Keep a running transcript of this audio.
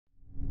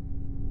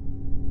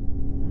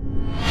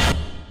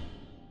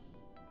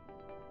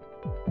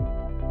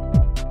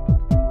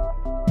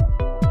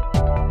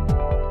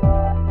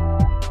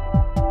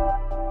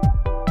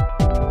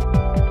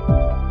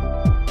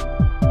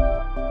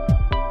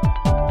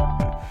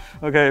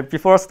Okay,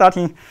 before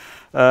starting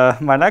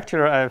my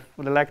lecture, I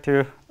would like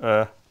to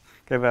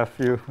give a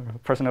few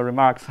personal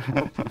remarks.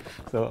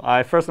 So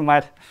I first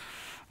met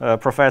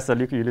Professor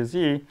Lei Fu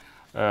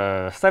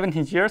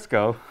 17 years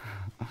ago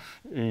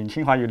in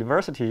Tsinghua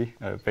University,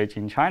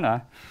 Beijing,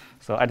 China.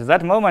 So at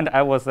that moment,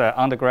 I was an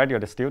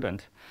undergraduate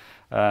student,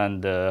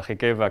 and he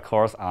gave a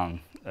course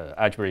on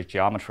algebraic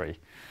geometry,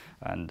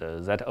 and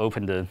that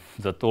opened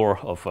the door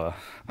of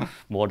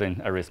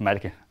modern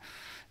arithmetic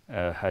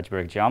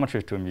algebraic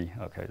geometry to me.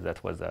 Okay,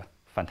 that was a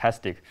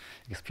fantastic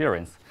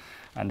experience.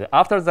 And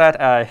after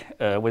that,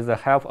 I, with the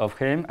help of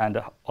him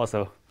and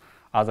also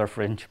other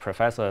French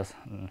professors,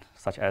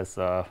 such as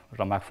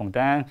Jean-Marc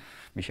Fondin,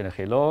 Michel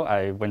Helot,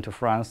 I went to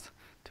France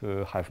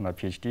to have my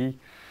PhD.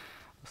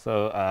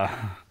 So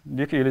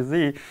Lei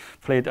Fu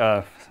played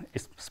a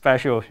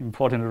special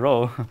important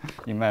role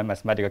in my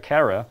mathematical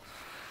career.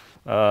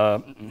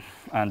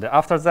 And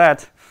after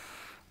that,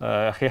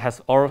 he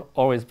has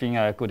always been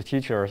a good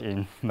teacher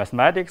in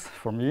mathematics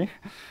for me,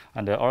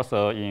 and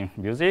also in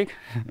music,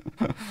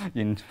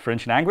 in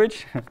French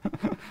language,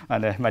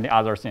 and many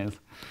other things.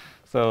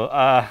 So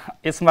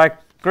it's my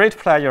great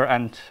pleasure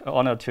and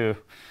honor to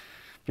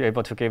be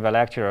able to give a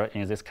lecture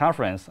in this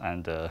conference,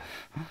 and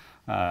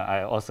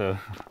I also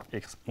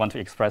want to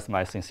express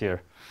my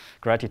sincere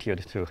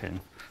gratitude to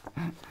him.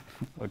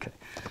 Okay,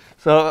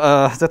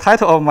 so the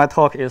title of my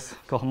talk is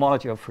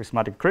Cohomology of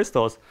Prismatic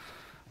Crystals.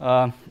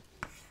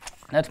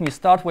 Let me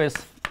start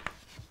with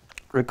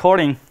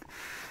recording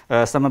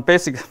some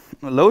basic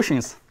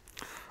notions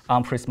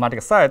on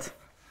prismatic sets.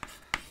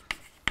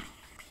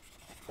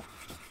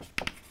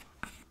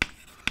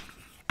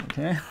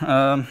 Okay,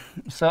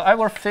 so I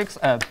will fix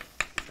a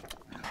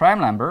prime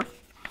number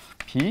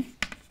p.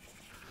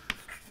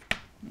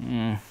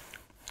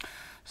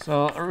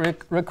 So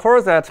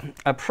record that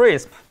a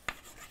prism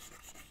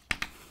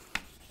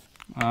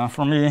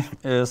for me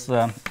is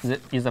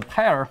a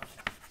pair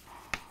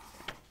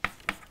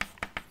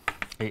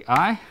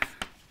AI.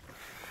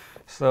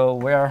 So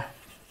where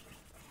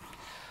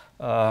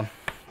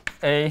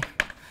A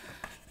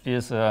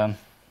is a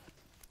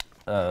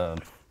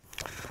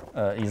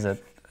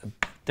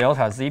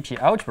delta ZP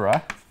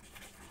algebra.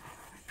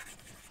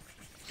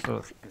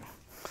 So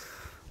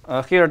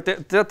here,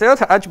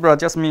 delta algebra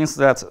just means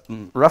that,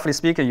 roughly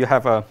speaking, you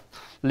have a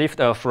lift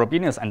of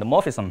Frobenius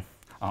endomorphism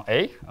on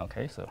A.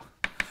 Okay, so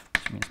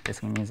which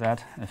basically means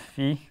that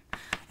phi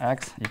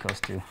x equals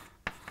to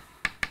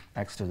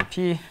x to the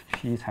p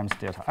times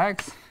delta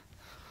x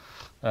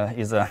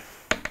is a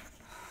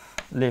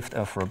lift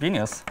of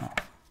Frobenius.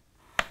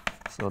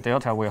 So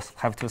delta will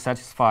have to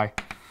satisfy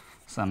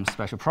some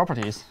special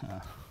properties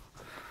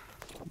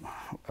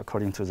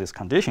according to this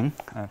condition.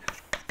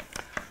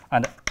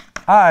 And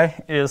I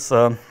is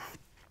a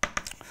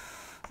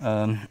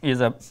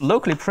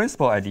locally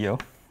principal ideal.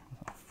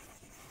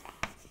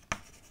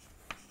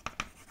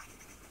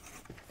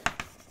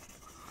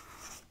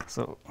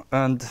 So,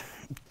 and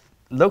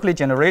locally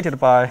generated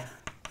by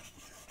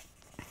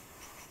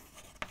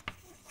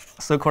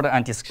so-called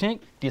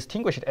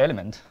undistinguished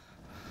element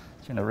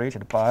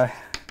generated by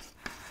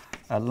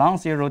a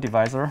non-zero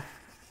divisor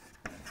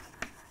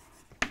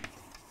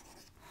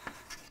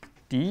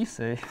D,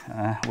 say,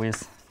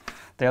 with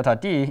delta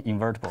D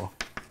invertible.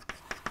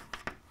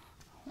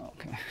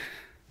 Okay.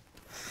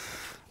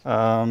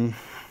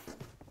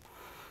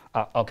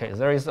 Okay,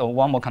 there is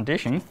one more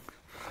condition.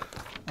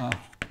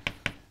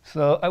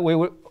 So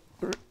we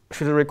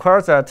should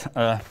require that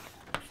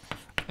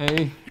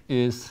A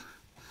is,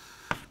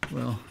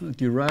 well,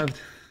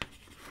 derived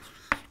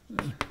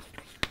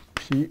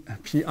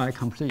PI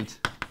complete.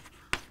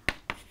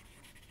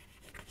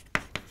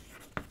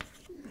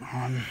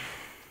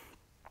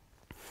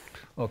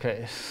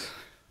 Okay.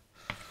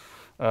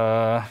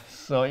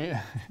 So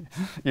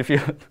if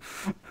you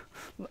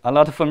are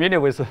not familiar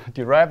with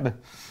derived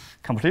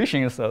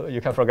completion, so you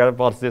can forget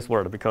about this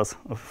word, because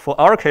for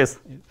our case,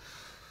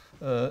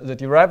 the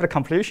derived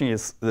completion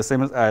is the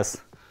same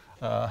as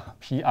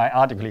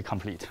PI-adically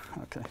complete.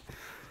 Okay.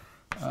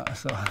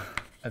 So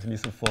at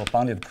least for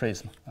bounded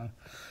prism,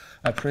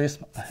 a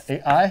prism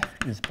AI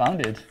is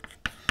bounded.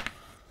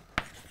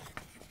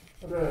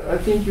 I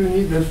think you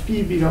need the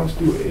P belongs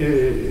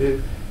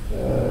to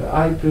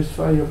I plus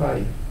phi of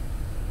I.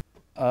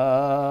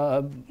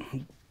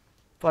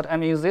 But I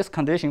mean, this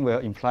condition will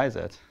imply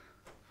that.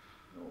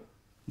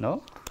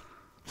 No?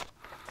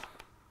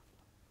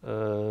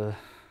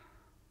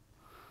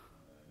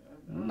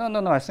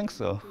 No, I think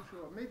so.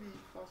 Maybe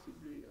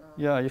possibly.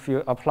 Yeah, if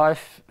you apply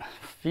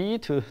phi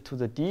to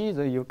the D,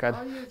 then you get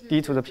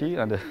D to the P,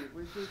 and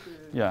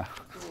yeah.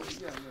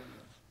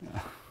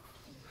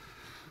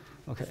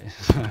 Okay,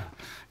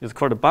 it's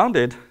called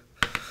bounded.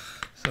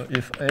 So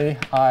if A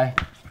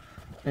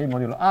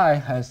modulo I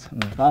has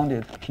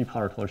bounded P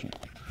power torsion.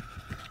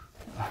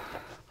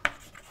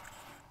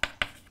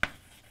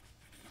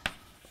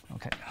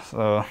 Okay,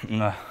 so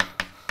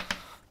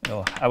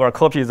I will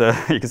copy the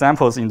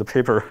examples in the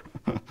paper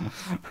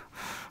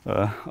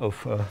of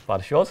Bhatt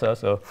and Scholze.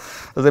 So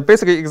the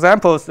basic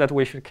examples that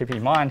we should keep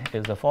in mind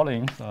is the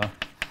following. So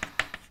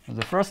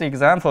The first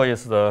example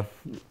is the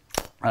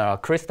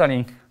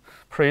crystalline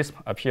prism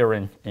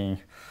appearing in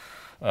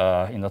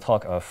the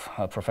talk of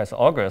Professor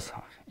August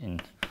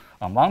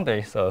on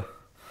Monday. So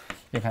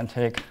you can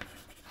take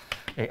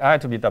AI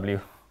to be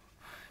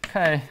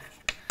WK,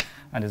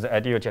 and the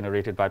ideal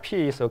generated by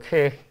P. So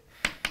K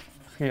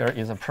here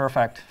is a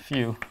perfect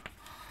field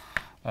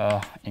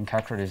in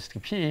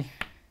characteristic P.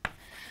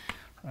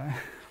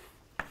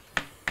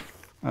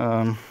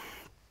 Right.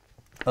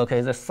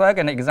 Okay, the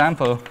second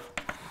example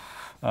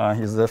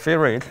is the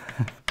favorite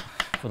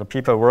for the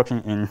people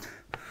working in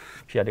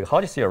periodic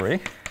Hodge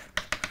theory.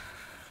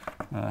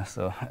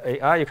 So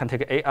AI, you can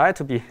take AI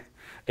to be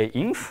A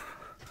inf,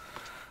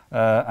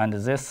 and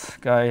this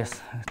guy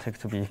is take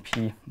to be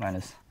P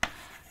minus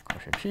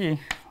quotient P.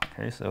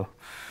 Okay, so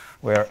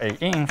where A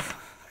inf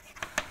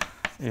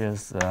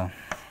is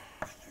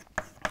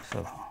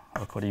so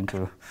according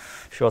to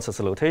Scholze's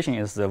notation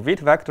is the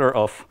weight vector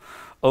of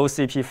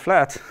OCP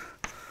flat.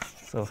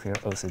 So here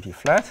OCP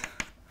flat,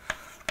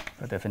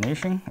 the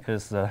definition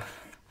is the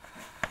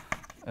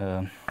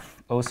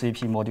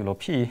OCP modulo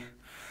P,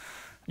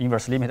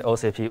 inverse limit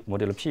OCP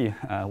modulo P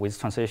with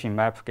transition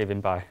map given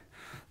by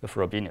the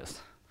Frobenius.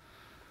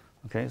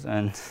 Okay,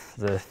 and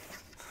the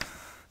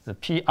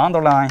P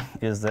underline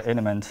is the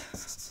element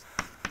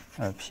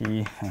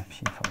P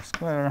power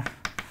square,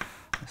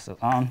 so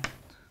on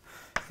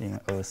in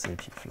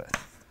OCP flat.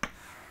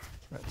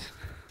 Right.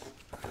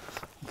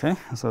 Okay,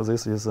 so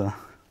this is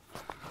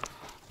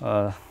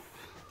the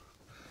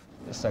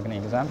second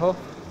example.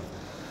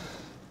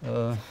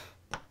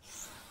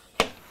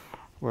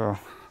 Well,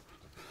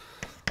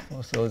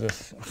 also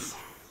this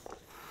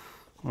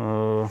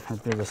I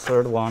think the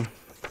third one.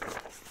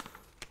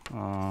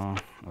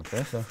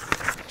 Okay, so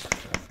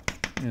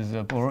is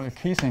a Bohr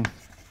kissing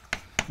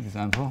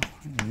example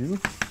U,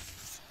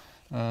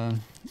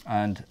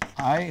 and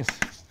I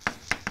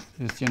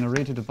is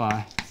generated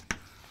by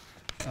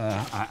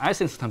an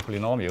Eisenstein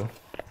polynomial.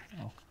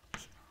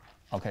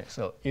 Okay,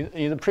 so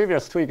in the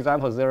previous two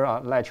examples, there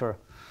are natural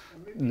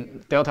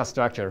delta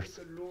structures.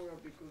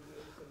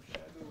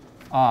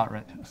 Ah,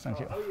 right. Thank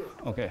you.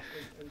 Okay.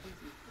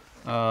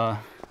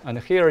 And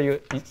here you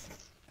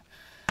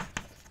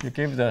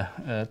give the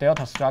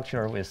delta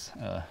structure with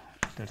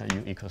delta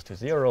U equals to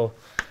 0.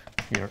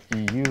 Here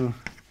EU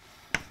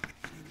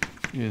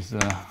is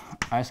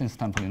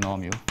Eisenstein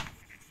polynomial.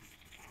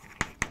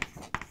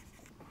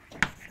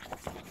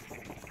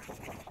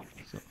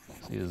 So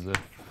this is the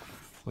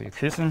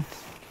Fourier-Kissin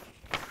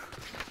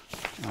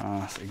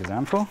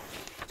example.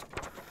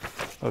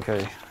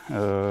 Okay.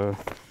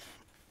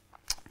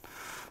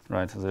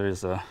 Right, there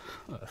is a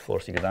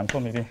fourth example,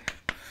 maybe.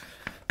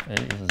 A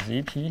is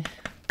ZP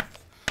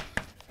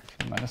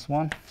minus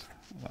 1.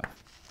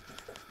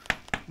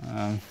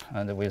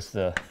 And with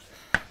the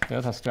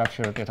delta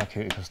structure, delta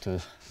Q equals to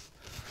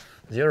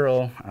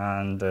 0.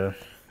 And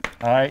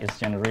I is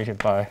generated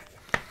by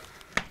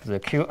the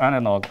Q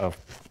analog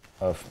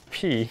of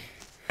P.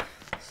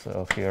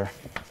 So here,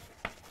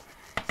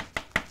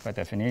 by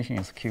definition,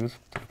 is Q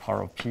to the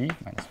power of P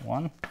minus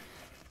 1.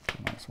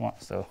 Minus 1.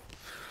 So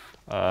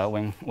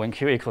when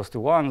Q equals to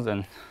 1,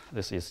 then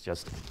this is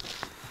just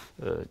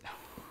the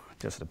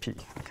P.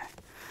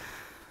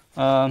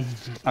 Okay.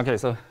 Okay,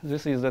 so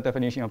this is the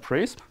definition of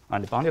prism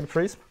and bounded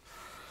prism.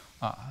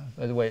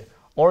 By the way,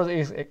 all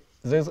these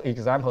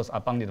examples are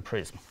bounded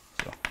prism.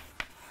 So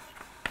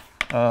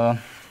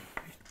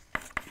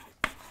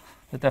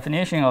the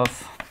definition of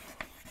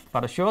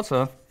Bhatt and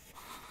Scholze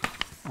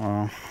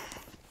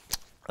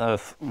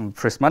of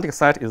prismatic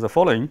set is the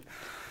following.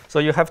 So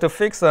you have to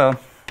fix a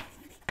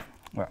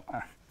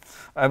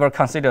I will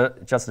consider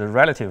just the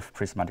relative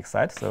prismatic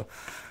set. So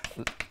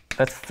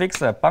let's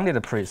fix a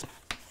bounded prism.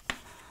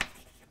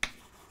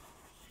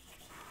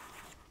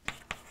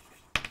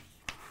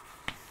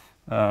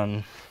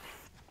 And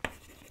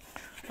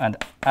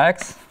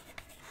X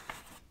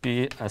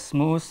be a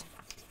smooth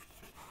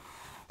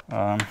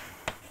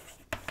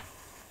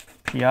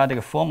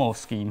periodic formal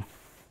scheme.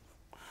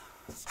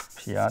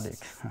 Periodic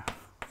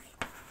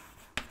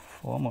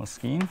formal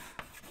scheme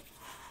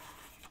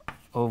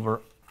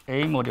over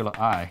A modulo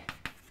I.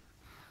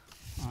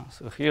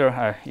 So here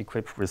I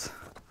equip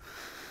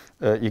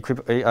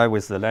AI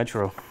with the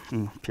natural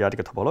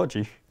periodic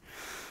topology.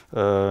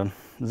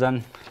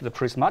 Then the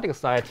prismatic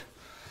set,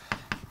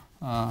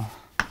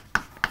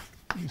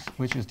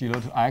 which is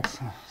denoted to X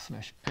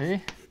slash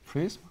A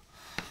prism,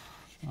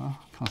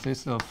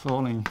 consists of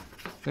following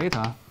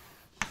data.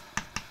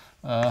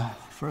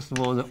 First of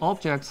all, the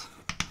objects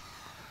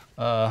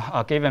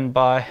are given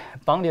by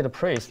bounded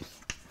prism.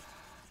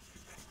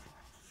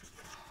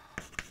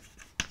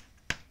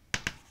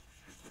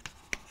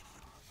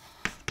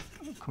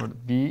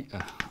 Called B,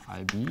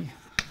 IB,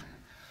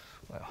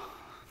 well,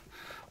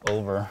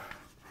 over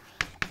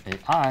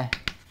AI,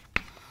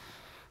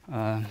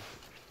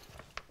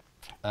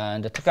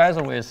 and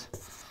together with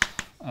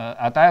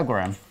a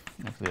diagram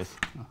of this.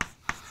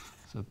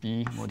 So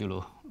B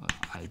modulo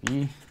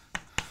IB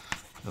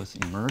plus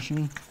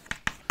immersion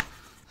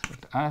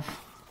spect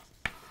F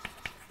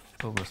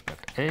over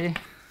spect A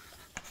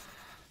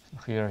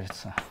Here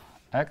it's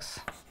x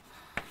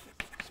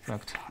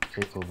respect a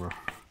over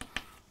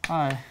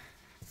I.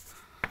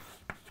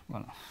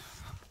 Well,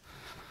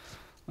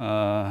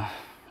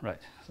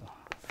 right. So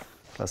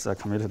let's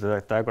commute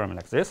the diagram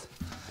like this.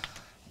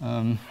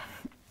 And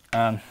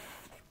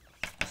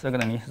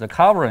secondly, the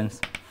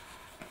covariance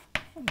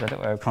that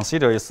I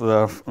consider is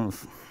the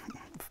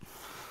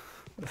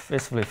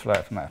physically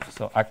flat map.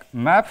 So I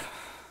map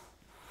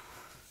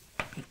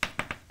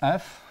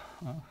f.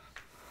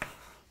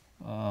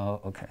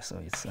 Okay, so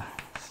it's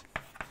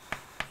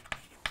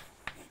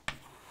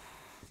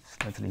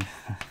slightly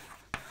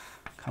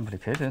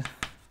complicated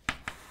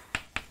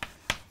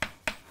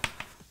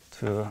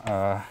to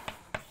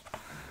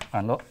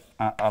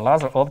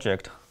another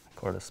object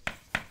called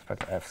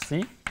spectra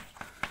fc.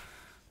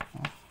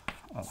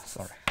 Oh,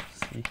 sorry,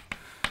 c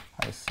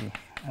I c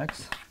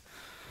x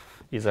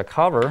is a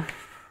cover.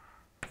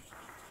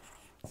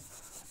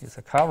 Is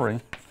a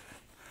covering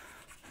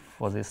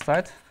for this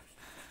set.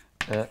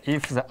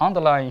 If the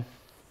underlying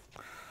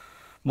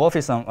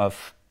morphism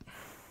of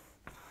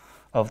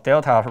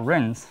delta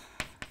rings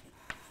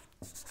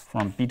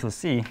from B to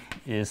C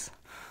is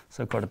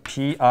so-called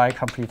Pi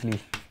completely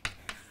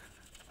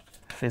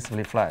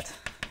physically flat.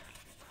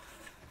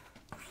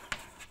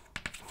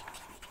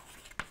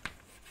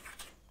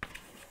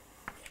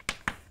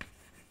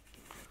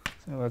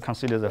 So we'll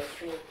consider the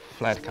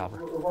flat cover.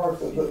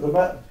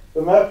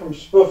 The map from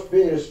spoof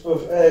B to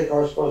spoof A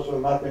corresponds to a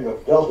mapping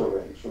of delta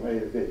rings from A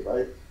to B,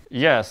 right?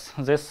 Yes,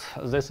 this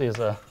is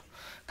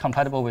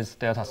compatible with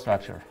delta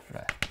structure,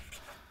 right?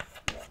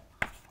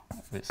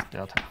 With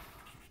delta.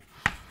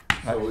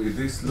 So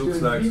this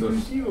looks like so.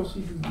 B2C or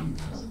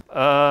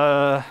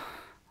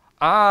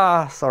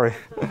C2B? Sorry.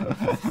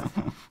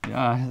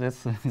 Yeah,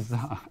 this is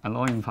the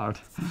annoying part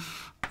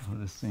of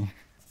this thing.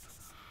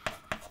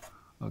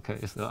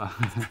 Okay, so I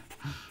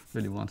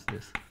really want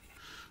this.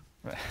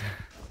 Right.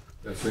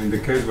 So in the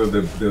case where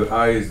the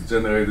I is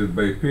generated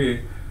by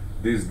P,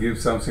 this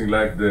gives something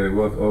like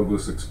what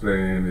August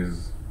explained in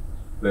his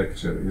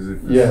lecture. Is it?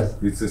 Yes.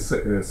 It's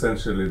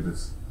essentially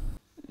this.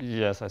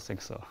 Yes, I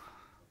think so.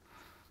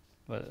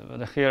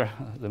 But here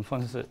the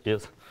point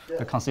is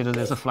to consider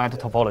this a flat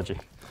topology.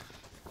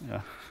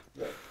 Yeah.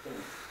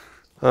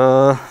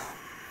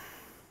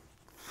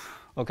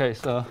 Okay,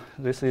 so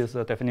this is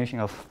the definition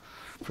of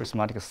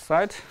prismatic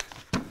set.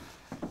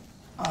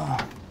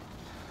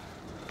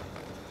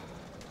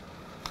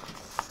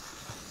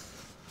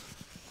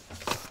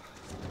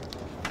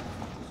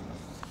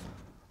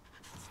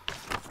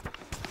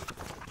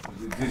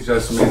 This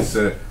just means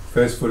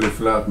faithfully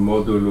flat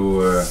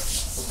modulo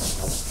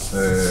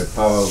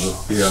powers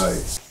of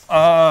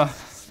Pi.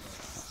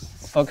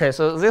 Okay,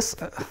 so this,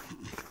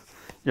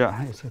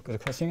 yeah, it's a good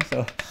question.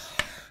 So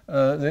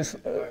this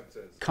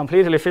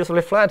completely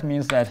physically flat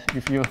means that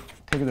if you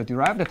take the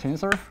derived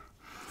tensor,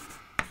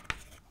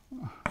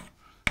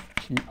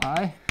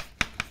 Pi,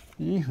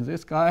 E,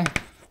 this guy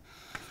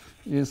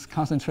is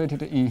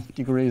concentrated in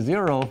degree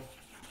 0,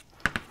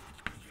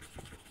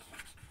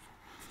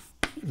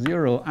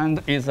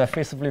 and is a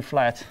physically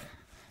flat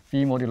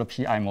B modulo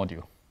Pi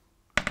module.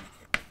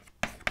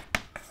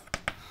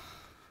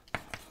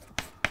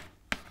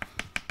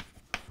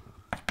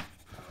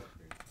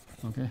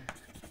 Okay,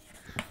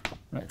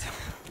 right.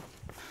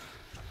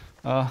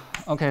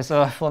 Okay,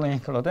 so following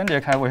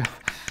Colodendic, I will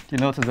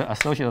denote the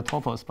associated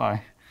topos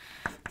by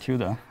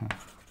tilde.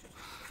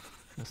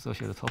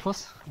 Associated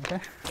topos. Okay.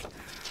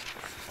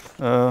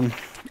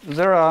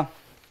 There are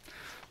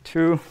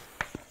two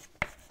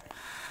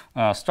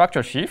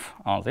structure sheaf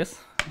on this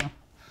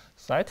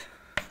site.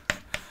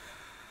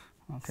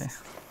 Okay.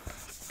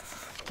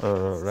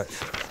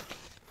 Right.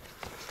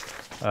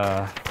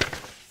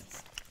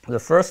 The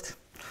first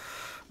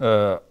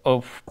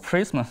of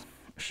prism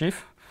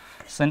sheaf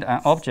send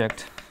an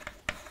object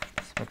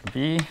spec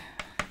B,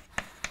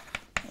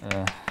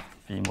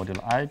 B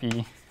modulo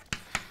IB,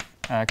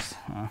 X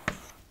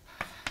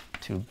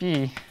to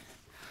B.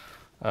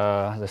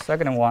 The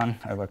second one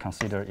I will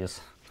consider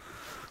is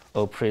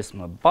O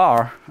prism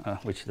bar,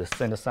 which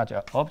send such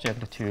an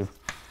object to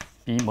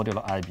B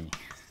modulo IB.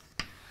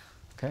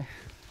 Okay.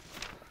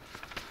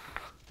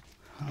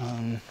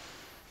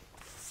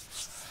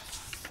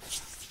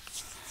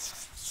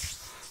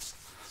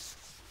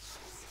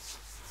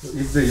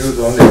 If they use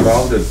only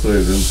bounded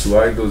prisms,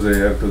 why do they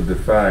have to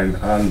define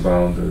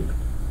unbounded?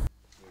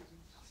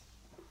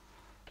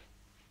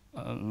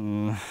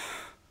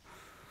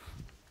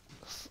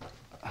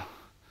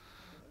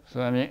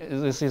 So I mean,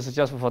 this is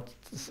just for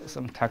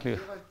some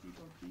technical.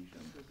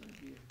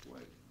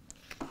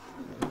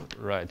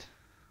 Right.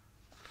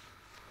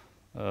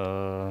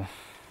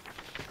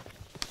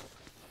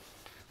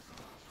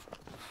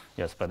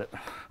 Yes, but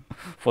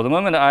for the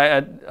moment,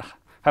 I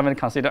haven't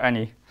considered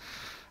any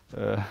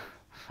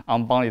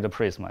unbounded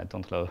prism. I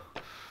don't know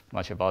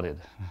much about it.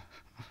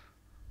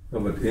 No,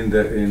 but in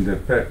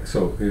the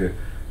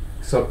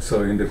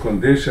so in the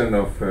condition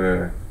of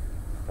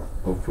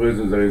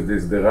prism, there is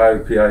this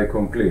derived Pi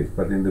complete,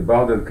 but in the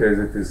bounded case,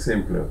 it is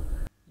simpler.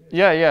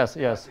 Yeah. Yes.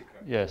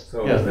 Yes.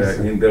 So yes.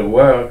 in their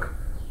work,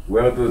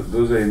 where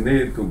do they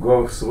need to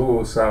go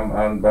through some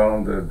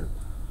unbounded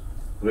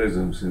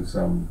prisms in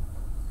some,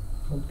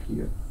 Not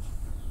here.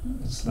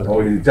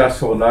 or is it just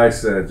for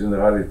nice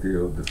generality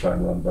of the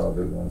final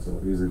unbounded ones, or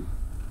is it?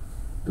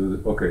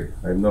 Okay,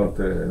 I'm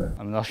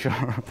not sure.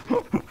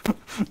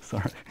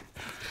 Sorry.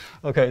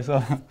 Okay,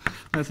 so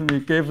let me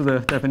give the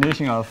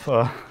definition of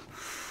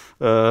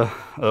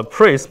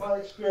prism. In my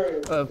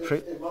experience,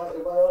 in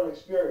my own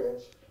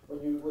experience, when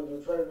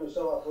you try to do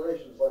some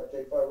operations like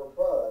take fiber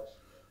products,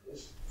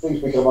 things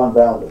become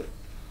unbounded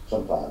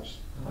sometimes.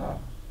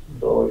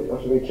 So you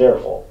have to be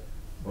careful.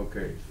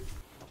 Okay.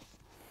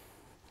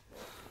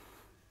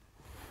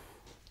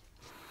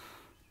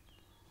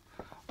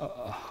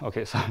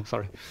 Okay,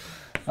 sorry.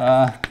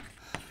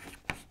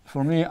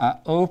 For me,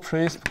 O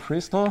prism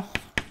crystal,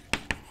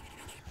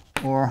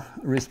 or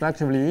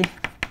respectively,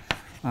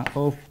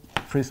 O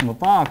prism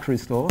bar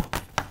crystal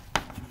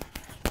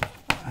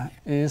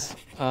is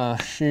a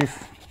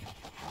sheaf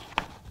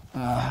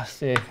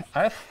say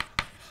F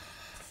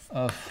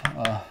of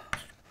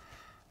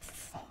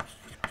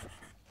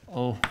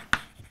O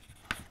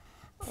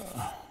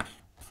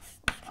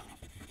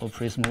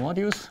prism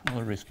modules,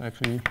 or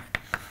respectively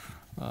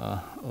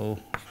O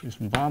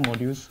prism bar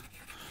modules,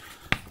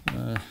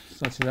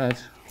 such that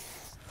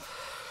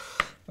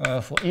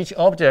for each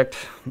object,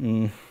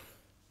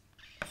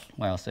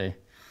 well, say,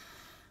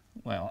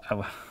 well, I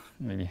will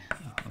maybe,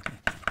 okay.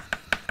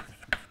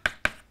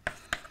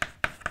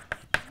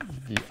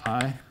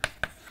 Vi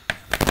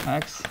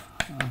x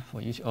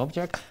for each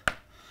object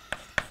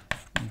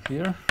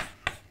here.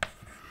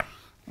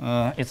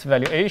 Its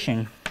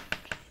valuation,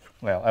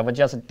 well, I will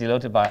just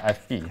denote it by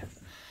FB.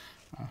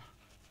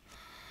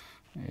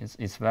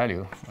 Its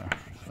value,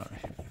 sorry,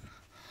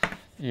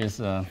 is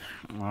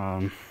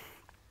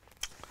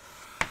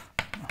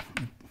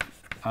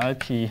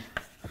IP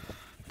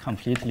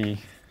completely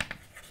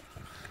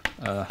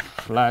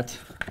flat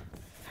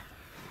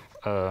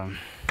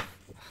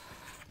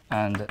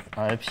and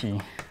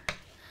IP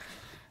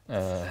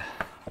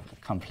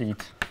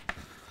complete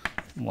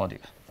module,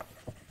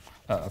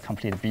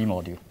 complete B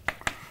module.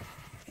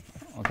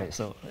 Okay,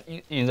 so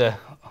in the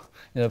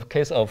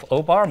case of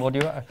O bar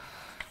module,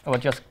 I will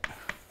just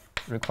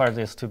require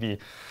this to be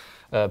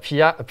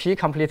P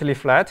completely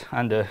flat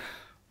and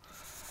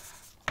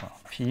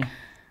P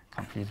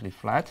completely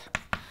flat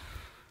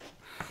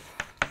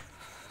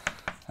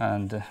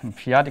and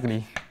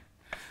periodically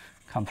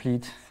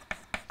complete.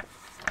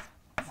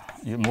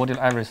 You module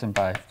everything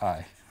by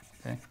I.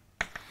 Okay,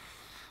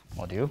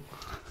 module.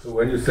 So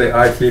when you say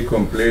IP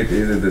complete,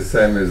 is it the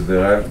same as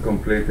derived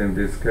complete in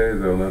this case,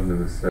 or not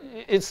the same?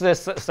 It's the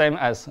same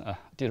as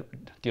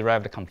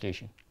derived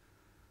completion.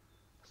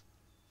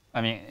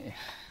 I mean,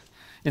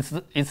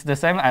 it's the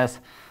same as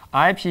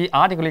IP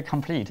artically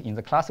complete in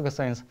the classical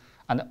sense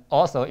and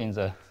also in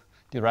the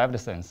derived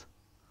sense.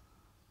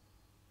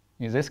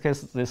 In this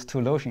case, these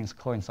two notions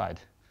coincide.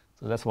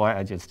 So that's why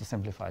I just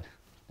simplified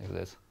like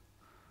this.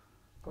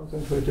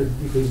 Concentrated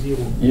because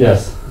zero.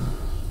 Yes.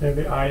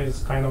 Maybe I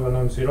is kind of a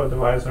non-zero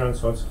divisor, and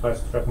so it's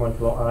class track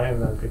modulo I,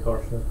 and then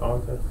precaution is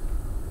bounded.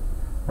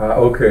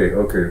 Okay.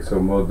 So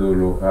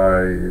modulo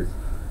I is,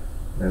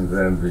 and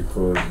then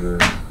because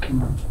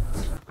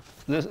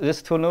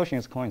these two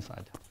notions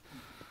coincide.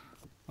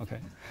 Okay.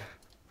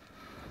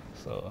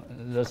 So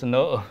there's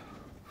no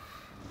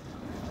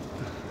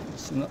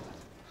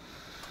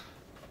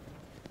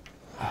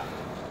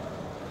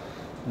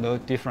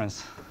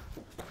difference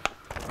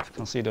to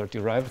consider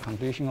derived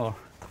completion or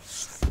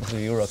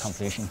zero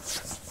completion.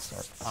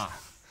 Sorry.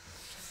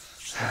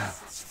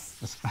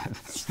 That's bad.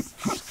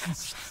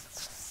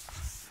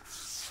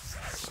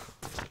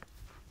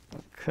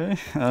 Okay.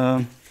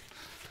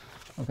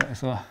 Okay.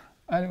 So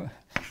anyway,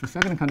 the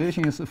second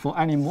condition is for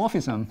any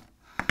morphism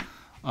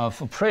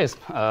of prism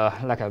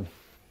like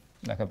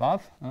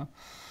above. I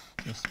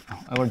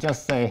will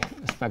just say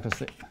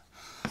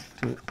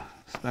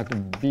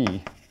spectrum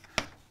B,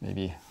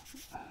 maybe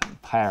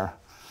pair.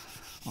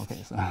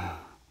 Okay, so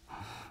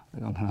I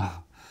don't know.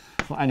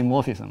 For any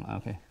morphism,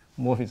 okay,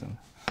 morphism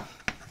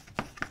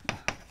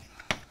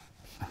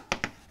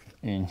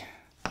in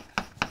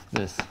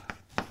this.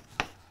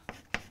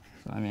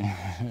 So I mean,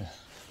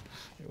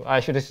 I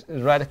should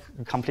write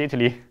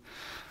completely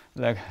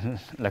like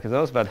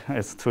those, but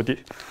it's too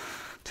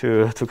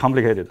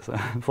complicated. So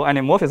for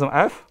any morphism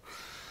F,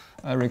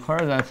 I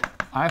require that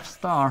F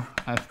star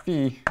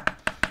FB,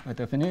 by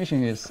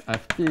definition is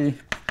FB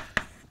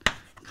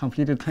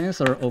completed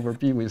tensor over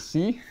B with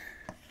C.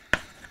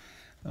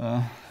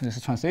 This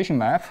translation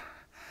map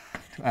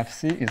to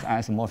FC is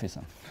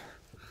isomorphism.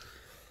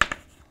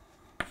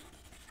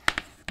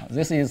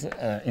 This is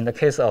in the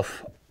case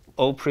of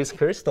O prism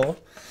crystal.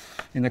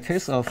 In the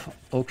case of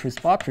O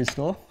bar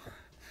crystal,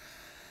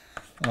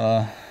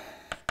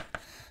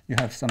 you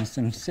have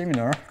something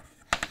similar.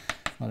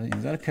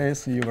 In that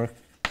case, your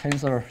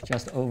tensor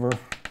just over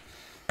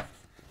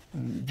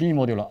B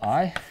modulo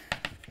I.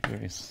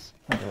 Here is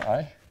modulo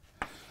I.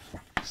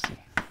 Let's see.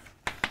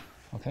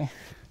 Okay.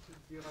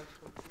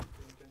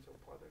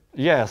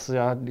 Yes, they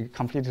are the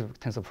complete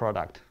tensor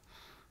product.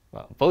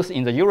 Well, both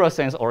in the Euro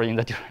sense or in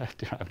the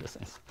derived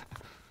sense.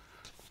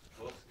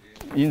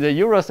 In the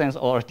Euro sense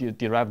or the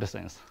derived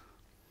sense.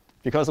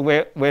 Because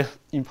we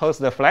impose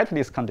the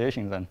flatness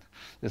condition, then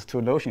these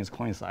two notions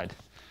coincide.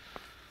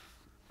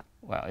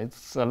 Well,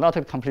 it's not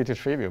completely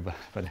trivial,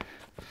 but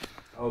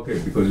okay,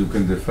 because you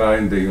can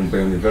define the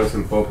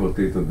universal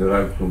property to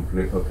derive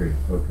complete. Okay.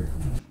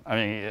 I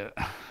mean,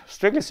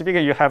 strictly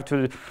speaking, you have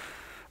to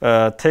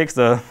take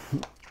the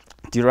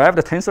derived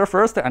tensor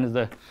first and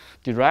the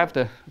derived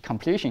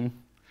completion,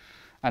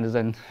 and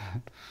then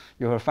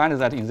you will find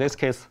that in this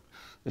case,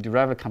 the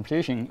derived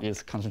completion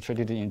is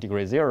concentrated in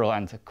degree 0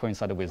 and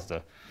coincide with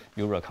the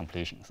Euro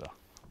completion. So,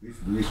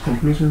 which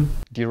completion?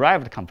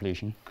 Derived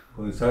completion.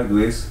 Coincide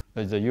with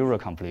The Euro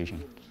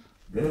completion.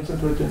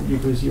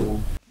 degree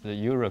 0. The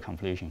Euro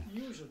completion.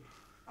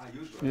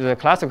 The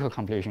classical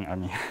completion, I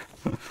mean.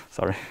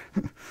 Sorry.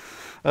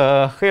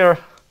 Here,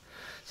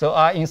 so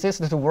I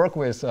insist to work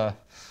with a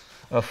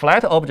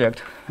flat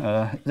object.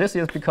 This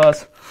is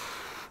because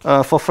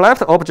for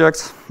flat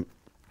objects,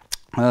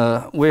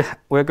 we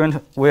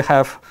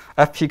have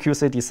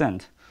FPQC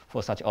descent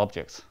for such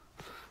objects.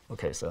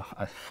 Okay, so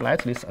a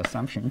flatless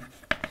assumption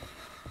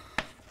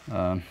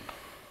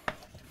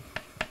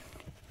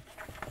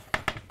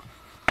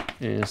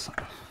is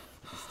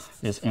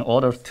in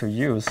order to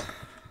use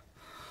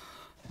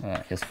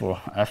is for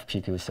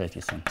FPQC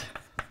descent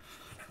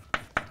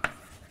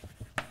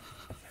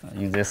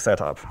in this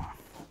setup.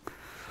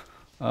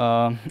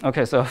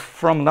 Okay, so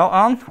from now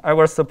on, I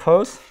will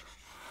suppose.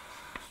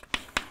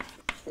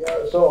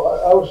 Yeah, so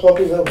I was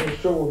hoping that was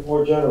true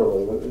more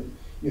generally. But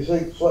you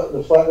think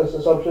the flatness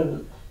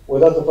assumption,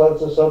 without the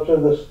flatness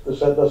assumption, the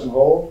set doesn't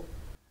hold?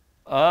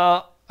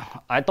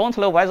 I don't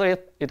know whether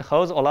it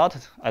holds or not.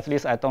 At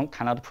least I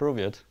cannot prove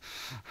it.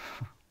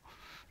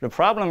 The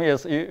problem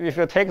is if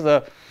you take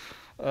the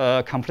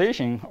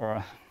completion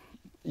or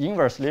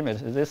inverse limit,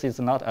 this is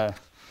not a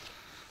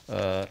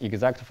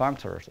exact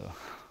functor. So.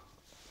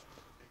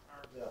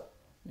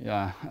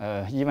 Yeah,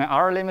 even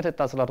R limit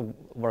does not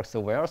work so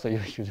well, so you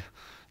should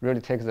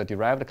really take the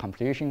derived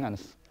completion and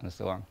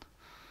so on.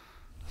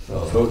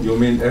 So you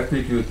mean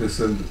FPQ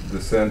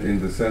descent in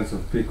the sense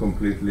of P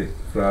completely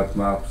flat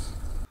maps?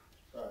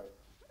 Right.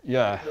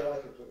 Yeah,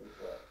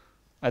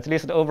 at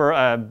least over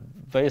a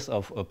base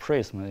of a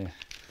prism.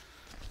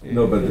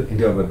 No,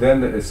 but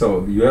then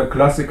so you have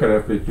classical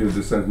FPQ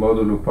descent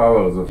modulo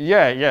powers of.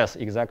 Yeah, yes,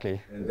 exactly.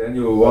 And then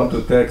you want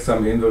to take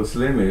some inverse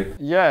limit.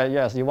 Yeah,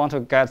 yes, you want to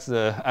get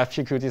the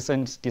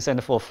FPQ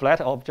descent for flat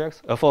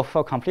objects,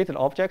 for completed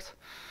objects.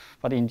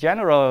 But in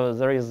general,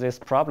 there is this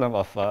problem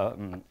of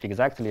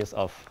exactness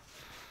of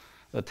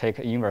the take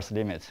inverse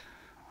limit.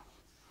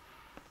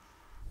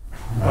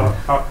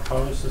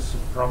 How is this a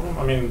problem?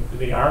 I mean,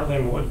 the R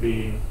lim would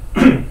be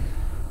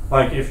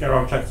like if your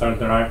objects are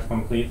derived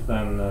complete,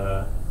 then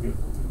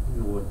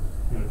you're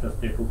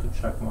just able to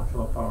check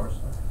modular powers.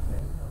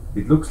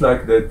 It looks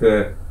like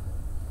that.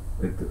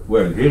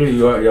 Well, here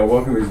you are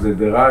working with the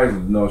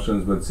derived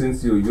notions, but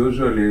since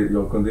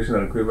your conditions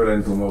are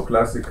equivalent to more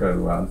classical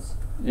ones,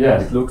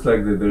 yes. It looks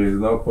like that there is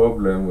no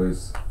problem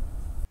with.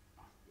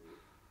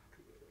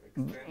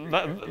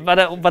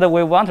 But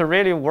we want to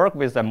really work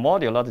with a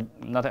module,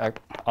 not an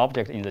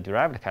object in the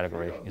derived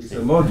category. It's a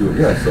module,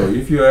 yeah. So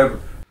if you have.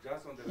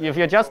 If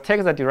you just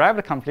take the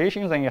derived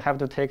completion, then you have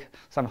to take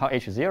somehow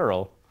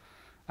H0,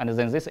 and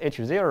then this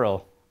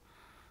H0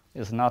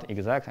 is not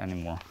exact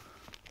anymore.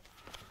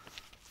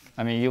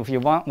 I mean, if you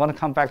want to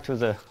come back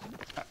to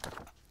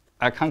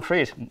a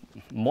concrete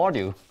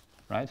module,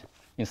 right,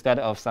 instead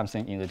of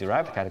something in the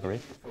derived category.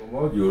 For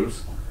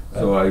modules,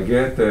 so I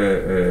get.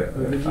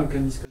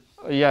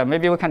 Yeah,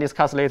 maybe we can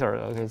discuss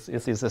later.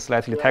 This is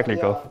slightly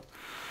technical.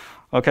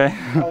 Yeah. Okay.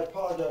 I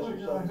apologize for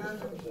some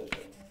conversation.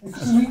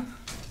 Excuse me?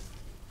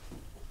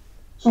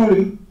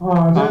 Sorry,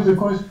 there is a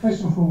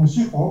question from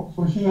Shiho.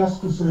 So he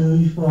asks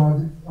if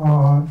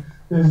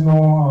there is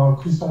no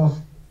crystal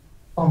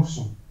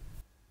function.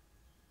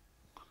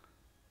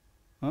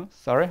 Huh?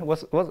 Sorry,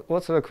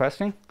 what's the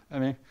question? I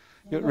mean,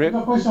 the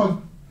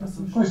question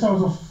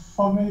was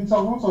 5 minutes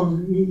ago. So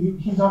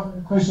his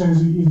question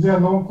is there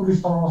no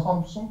crystal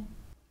assumption?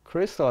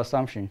 Crystal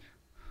assumption.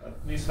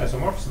 These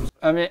isomorphisms.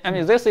 I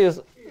mean, this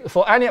is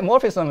for any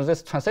morphism.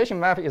 This transition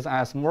map is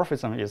as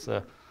morphism is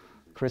a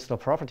crystal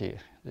property,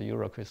 the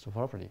Euro crystal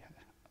property.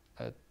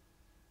 I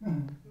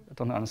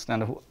don't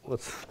understand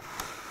what's.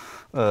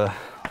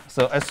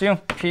 So assume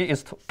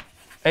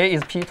A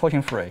is P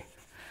torsion free.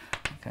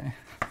 Okay.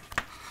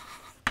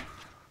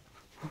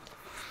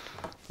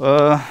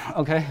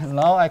 Okay.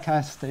 Now I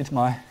can state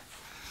my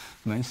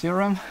main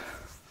theorem.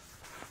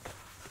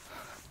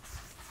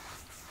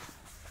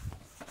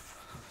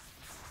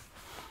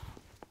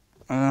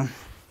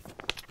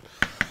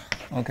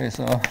 Okay,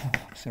 so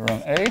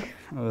theorem A.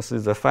 This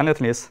is the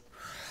finiteness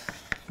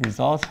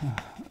result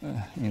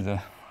in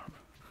the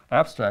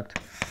abstract.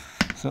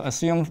 So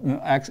assume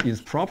X is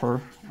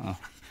proper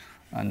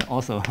and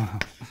also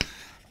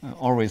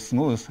always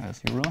smooth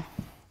as Euro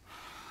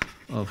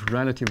of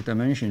relative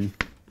dimension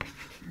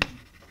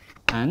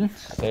n,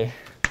 say,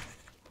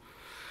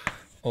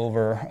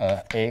 over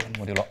A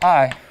modulo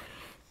I.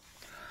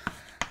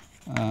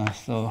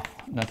 So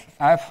let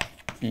F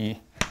be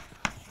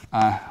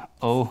an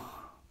O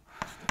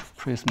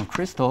prism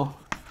crystal.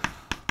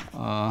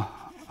 Well,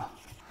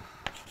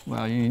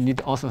 you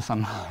need also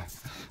some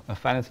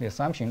finite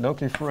assumption,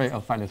 locally free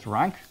of finite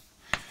rank.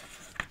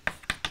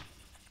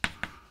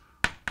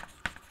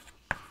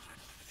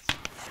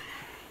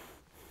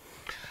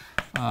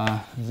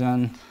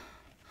 Then,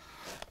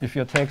 if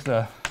you take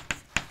the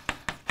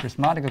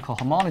prismatic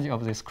cohomology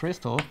of this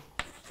crystal,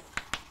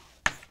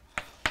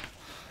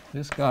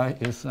 this guy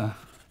is a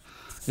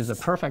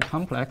perfect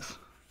complex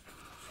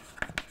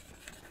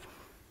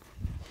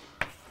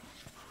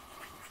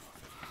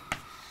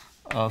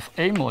of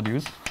A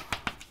modules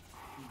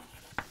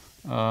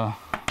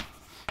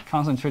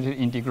concentrated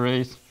in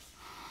degrees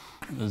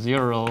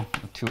 0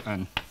 to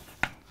n.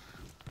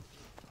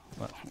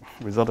 Well,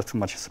 without too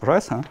much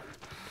surprise, huh?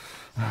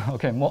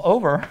 Okay,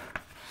 moreover,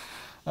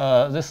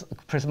 this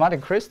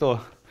prismatic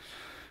crystal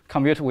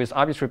commute with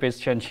arbitrary base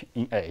change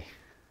in A.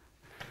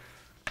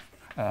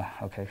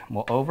 Okay,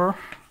 moreover,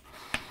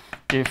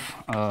 if,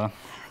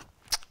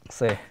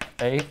 say,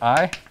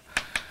 AI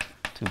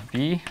to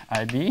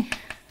BIB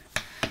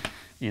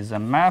is a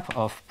map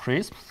of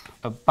prisms,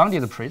 a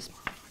bounded prism,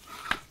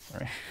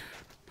 sorry.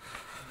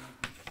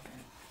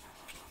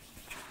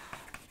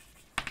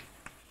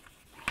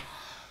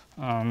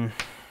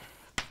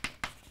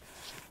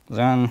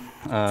 Then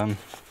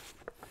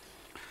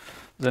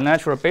the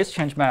natural base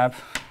change map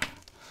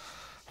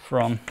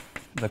from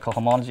the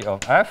cohomology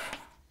of F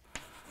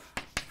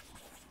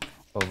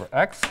over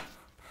X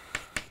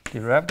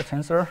derived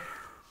tensor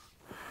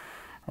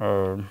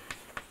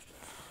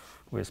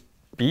with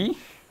B.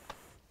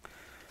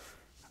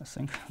 I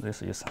think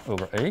this is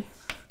over A.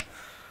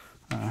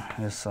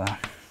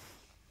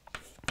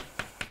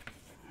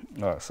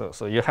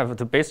 So you have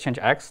to base change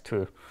X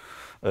to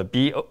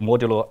B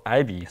modulo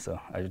IB. So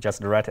I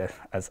just write it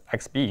as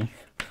XB.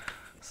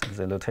 So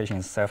the notation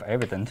is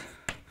self-evident.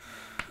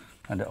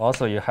 And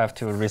also you have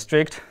to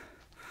restrict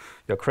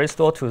your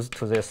crystal to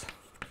this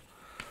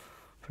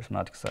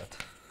prismatic set.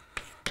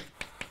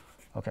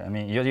 Okay, I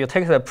mean, you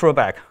take the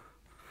pullback.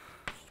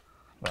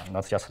 Well,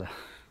 not just the,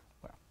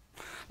 well,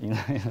 in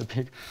a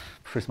big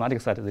prismatic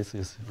set, this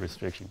is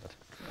restriction. But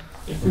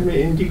if we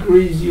may, in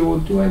degree 0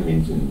 to n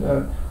means in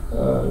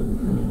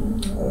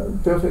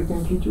perfect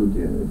amplitude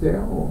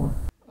there, or?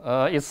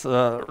 It's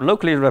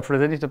locally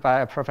represented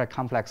by a perfect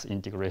complex in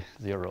degree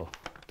 0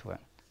 to n.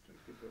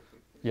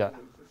 Yeah.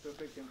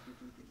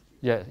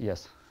 Yeah.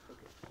 Yes.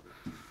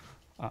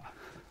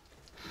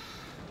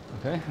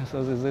 Okay.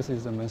 So this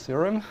is the main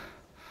theorem.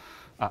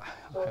 So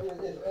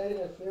is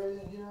A a theory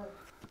in here?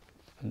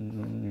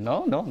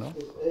 No. No.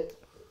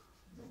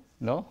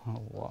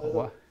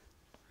 What?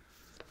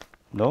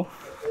 No.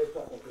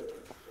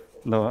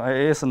 No.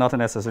 It's not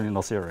necessarily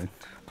no theorem.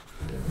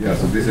 Yeah,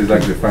 so this is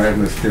like the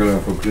finiteness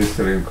theorem for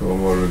crystalline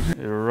cohomology.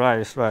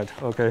 Right.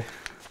 Okay.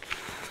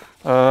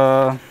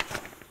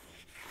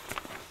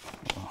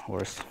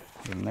 Where's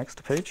the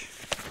next page?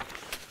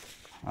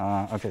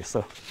 Okay,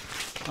 so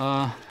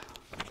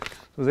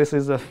this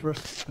is the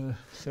first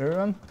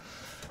theorem,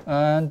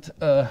 and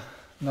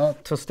now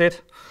to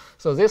state,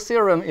 so this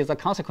theorem is a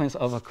consequence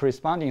of a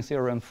corresponding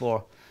theorem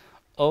for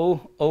O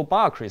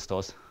bar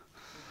crystals.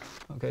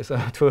 Okay, so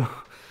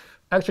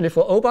actually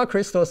for O bar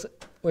crystals,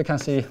 we can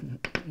see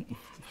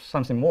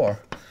something more.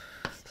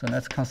 So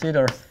let's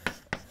consider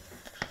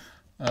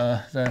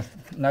the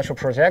natural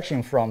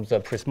projection from the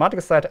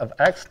prismatic set of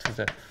X to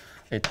the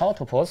étale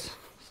topos.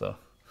 So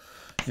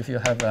if you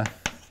have a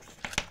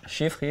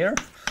shift here,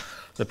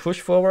 the push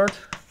forward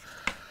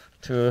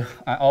to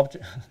an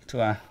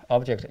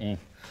object in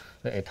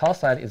the étale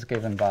side is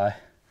given by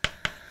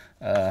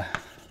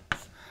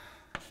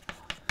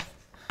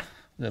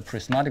the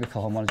prismatic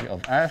cohomology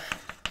of F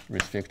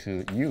restrict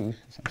to U in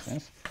some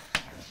sense.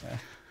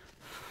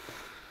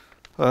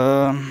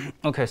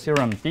 Okay,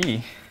 theorem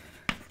B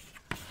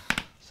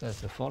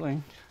says the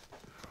following.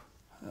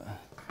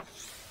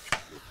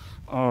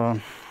 So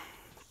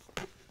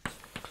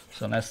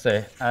let's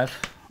say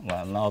F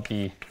will now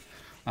be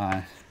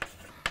an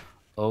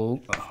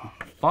O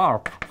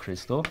bar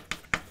crystal,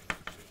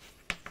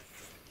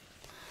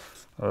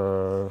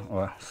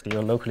 or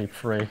still locally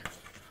free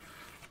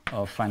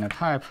of finite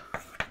type,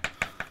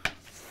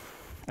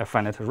 a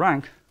finite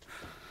rank.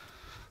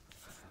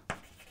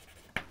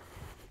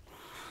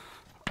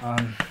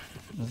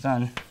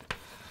 Then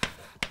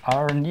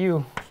our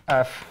new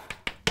F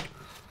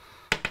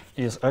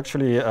is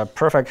actually a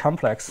perfect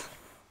complex.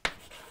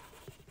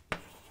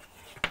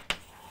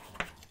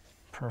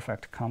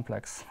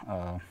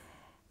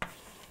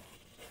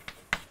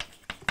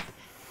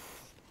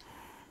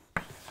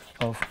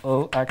 Of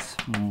OX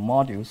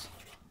modules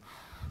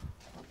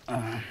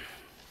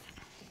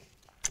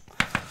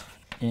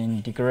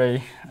in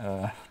degree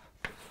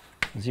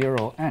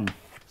 0n.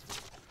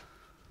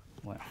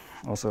 Well,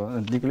 also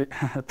a degree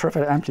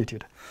perfect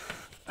amplitude,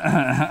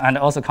 and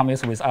also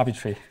commutes with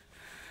arbitrary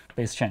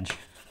base change.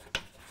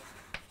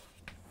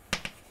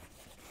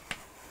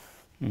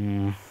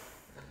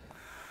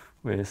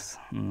 with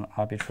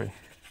arbitrary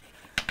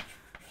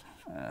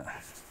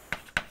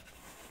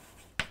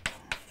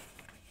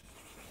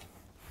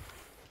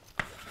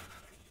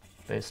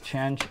base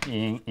change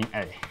in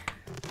A.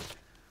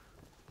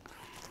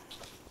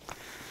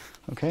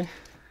 Okay,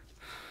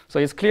 so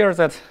it's clear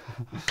that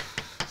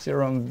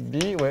theorem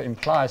B will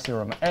imply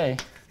theorem A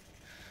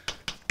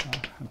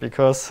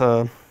because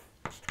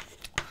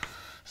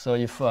so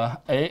if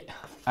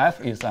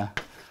F is an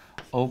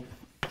O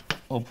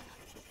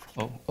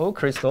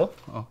crystal,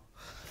 O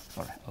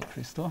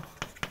crystal,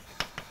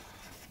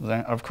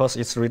 then of course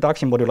its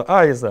reduction modulo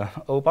I is an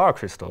O bar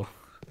crystal.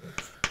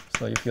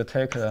 So if you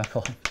take a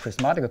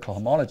prismatic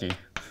cohomology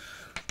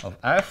of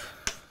F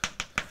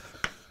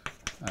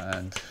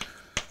and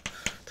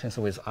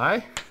tensor with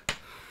I,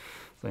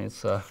 then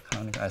it's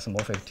canonically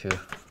isomorphic to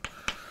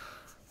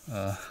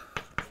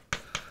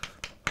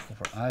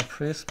over I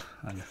prism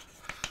and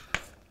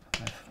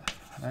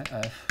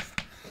F.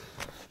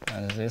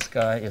 And this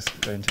guy is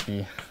going to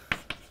be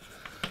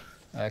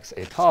X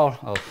et al.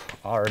 Of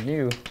R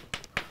nu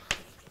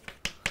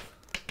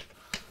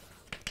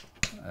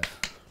F.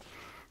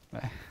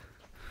 Right.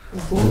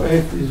 For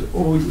F is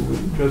O, you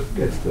will just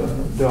get the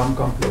Durham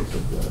complex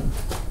of the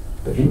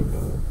special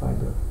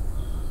fiber.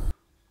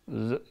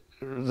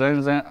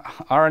 Then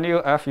R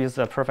nu F is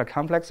a perfect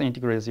complex,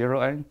 integrate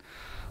 0 n.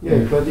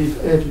 Yeah, but if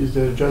F is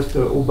just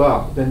O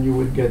bar, then you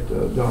will get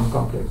Durham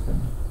complex.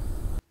 Then.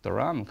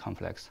 Durham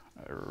complex.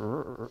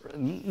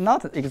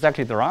 Not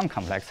exactly Durham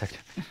complex, actually.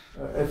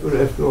 F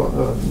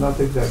not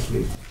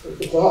exactly.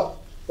 It's the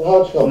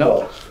Hodge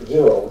complex.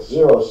 No.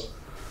 Zeros.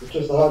 It's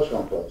just the Hodge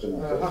complex.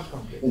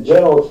 In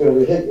general, it's going to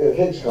be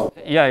Higgs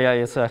complex. Yeah,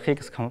 it's a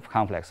Higgs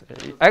complex.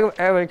 I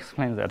will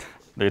explain that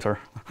later.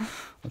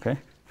 Okay.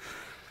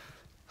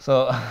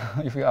 So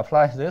if you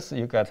apply this,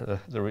 you get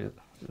the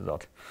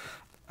result,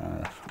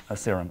 a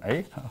theorem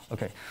A.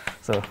 Okay.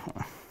 So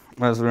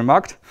as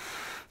remarked,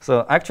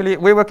 so actually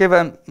we will give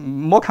a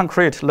more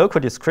concrete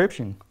local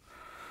description.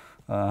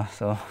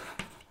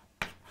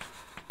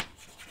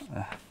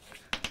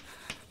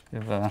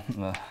 Give a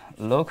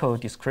local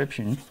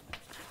description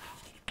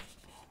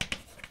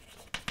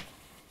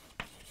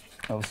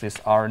of this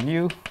R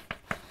nu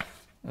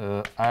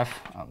F.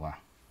 Well,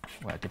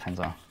 it depends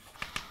on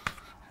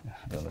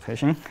the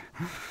notation.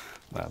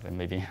 Well,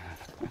 maybe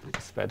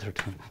it's better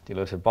to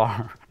denote a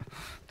bar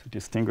to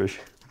distinguish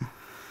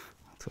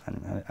to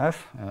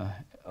F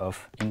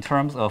of in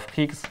terms of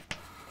Higgs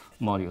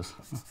modules.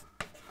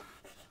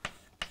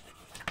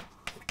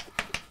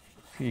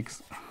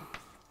 Higgs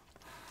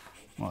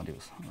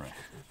modules, right?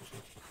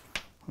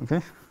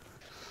 Okay.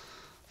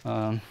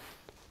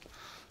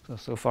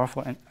 So far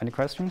for any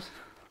questions?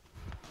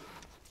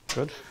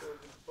 Good.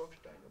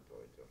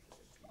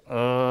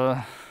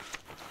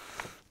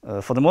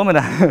 For the moment,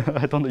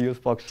 I don't use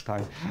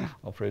Box-Stein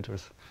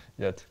operators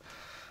yet.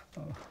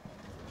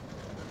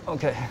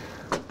 Okay.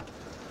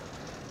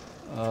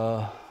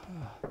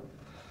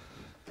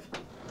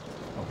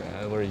 Okay,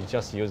 I will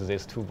just use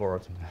these two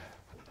boards.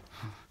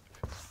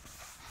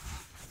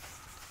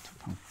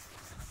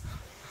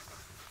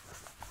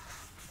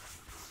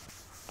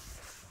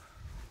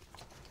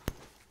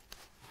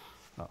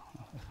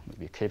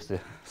 Maybe keep the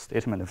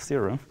statement of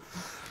theorem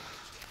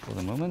for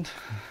the moment.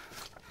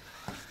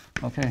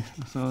 Okay,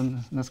 so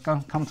let's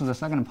come to the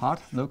second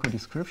part, local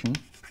description.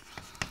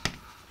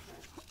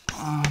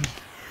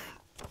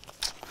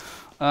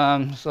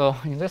 So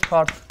in this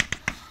part,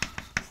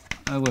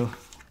 I will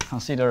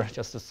consider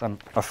just some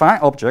affine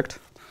object,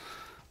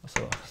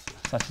 so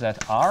such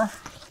that R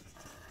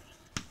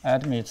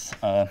admits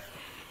a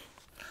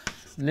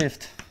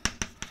lift,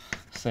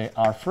 say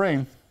R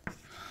frame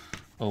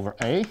over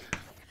A.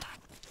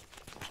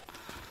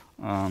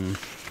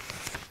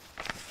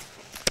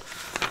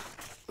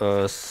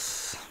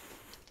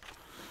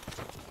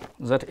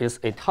 That is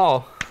a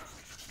tau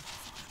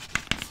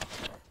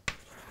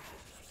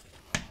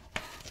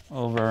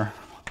over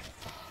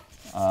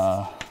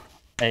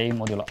A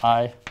modulo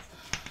I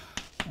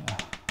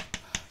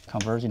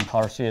converging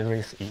power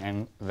series in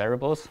M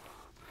variables.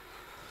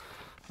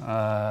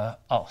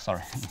 Oh,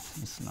 sorry,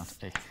 it's not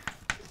A,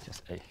 it's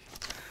just A.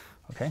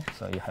 Okay,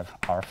 so you have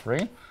R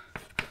free.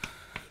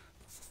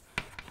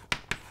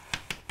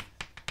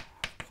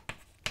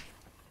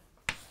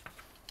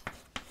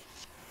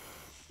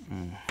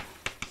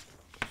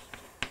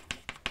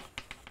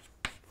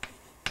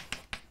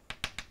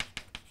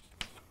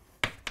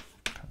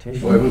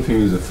 So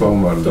everything is a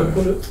formal.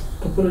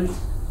 Topology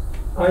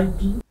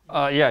IP.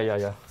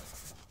 Yeah.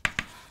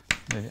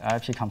 The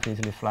IP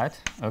completely flat,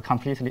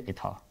 completely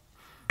étal.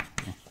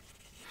 Yeah.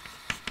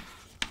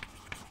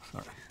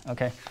 Sorry.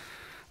 Okay.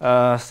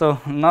 So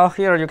now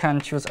here you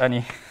can choose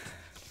any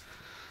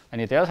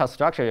delta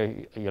structure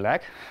you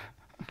like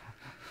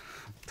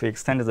to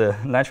extend the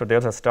natural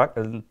delta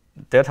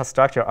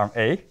structure on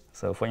A.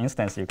 So for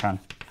instance, you can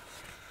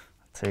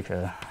take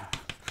a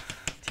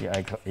Ti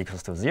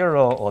equals to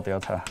 0 or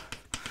delta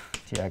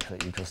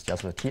Tx equals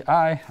just the Ti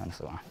and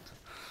so on.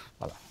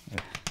 Voilà.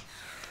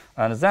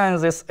 And then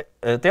this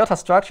delta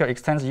structure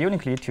extends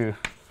uniquely to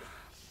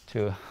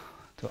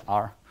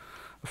R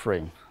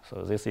frame.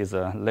 So this is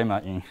a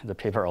lemma in the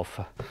paper of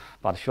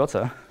Bhatt and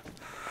Scholze.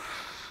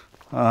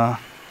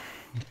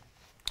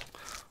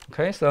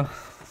 Okay, so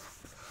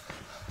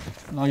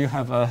now you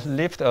have a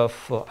lift of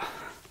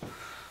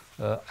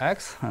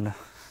X and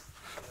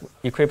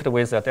equipped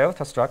with a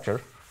delta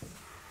structure.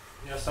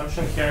 The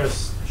assumption here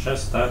is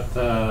just that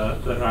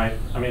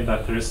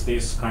that there is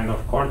these kind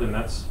of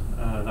coordinates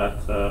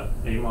that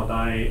A mod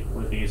I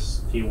with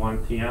these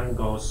T1, Tn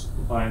goes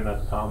by in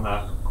a tau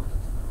map,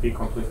 be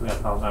completely a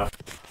tau map.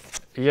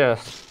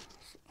 Yes,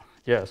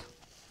 yes,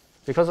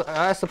 because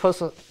I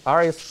suppose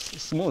R is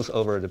smooth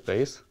over the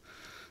base,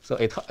 so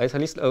at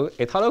least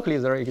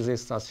atomically there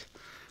exists such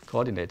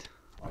coordinate.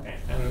 Okay,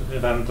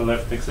 and then the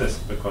lift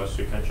exists because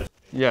you can just.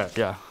 Yeah,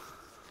 yeah.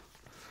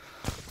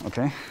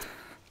 Okay.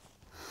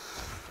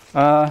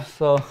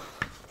 So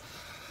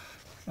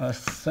a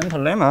simple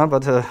lemma,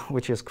 but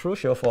which is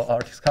crucial for our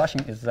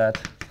discussion, is that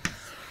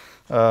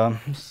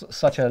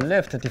such a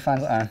lift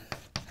defines an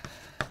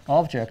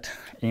object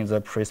in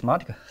the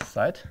prismatic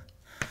set.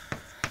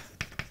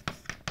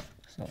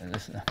 So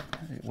this,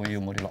 when you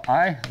modulo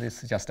I,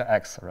 this is just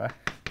X, right?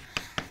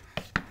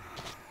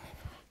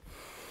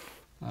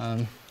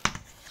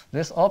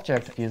 This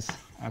object is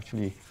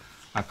actually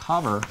a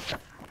cover,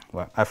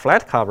 well, a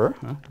flat cover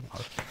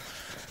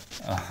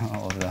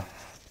of the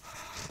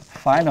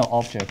final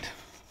object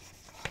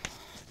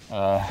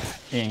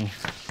in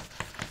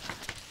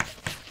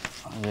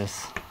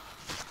this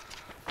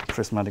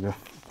prismatic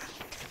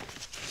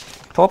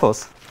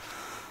topos.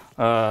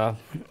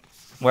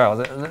 Well,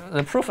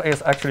 the proof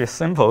is actually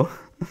simple,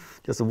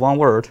 just one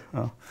word.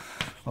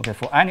 Okay,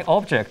 for any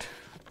object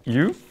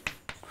U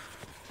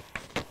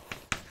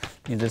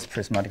in this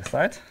prismatic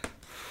set,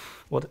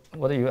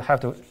 what you have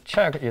to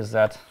check is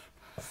that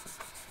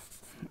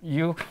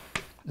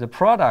the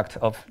product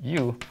of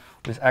U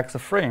with X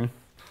frame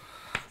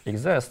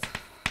exists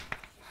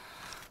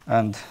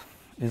and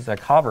is a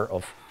cover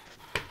of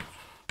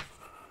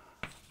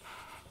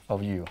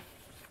U.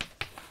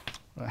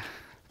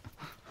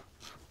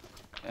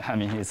 I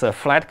mean, it's a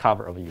flat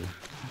cover of U.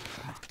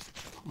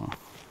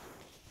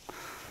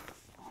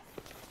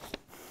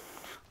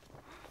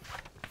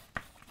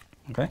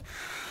 Okay.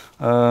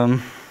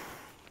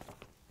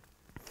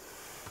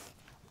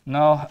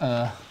 Now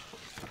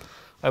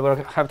I will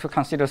have to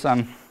consider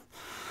some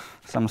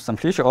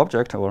simplicial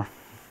object, or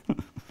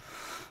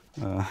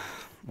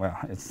well,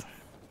 it's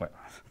well.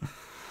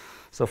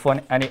 So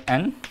for any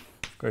n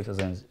greater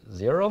than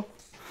 0,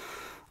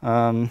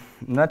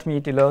 let me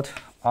denote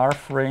R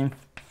frame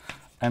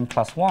n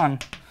plus 1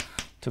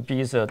 to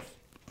be the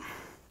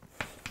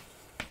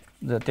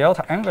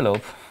delta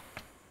envelope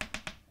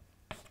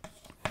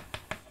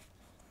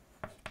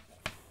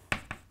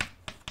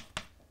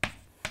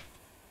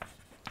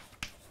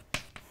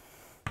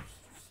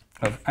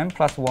of n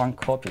plus 1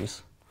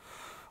 copies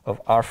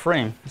of R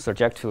frame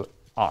subject to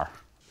R.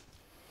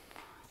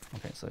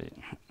 Okay, so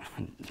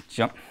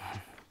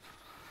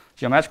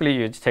geometrically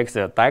you take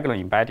the diagonal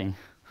embedding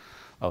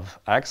of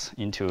X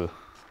into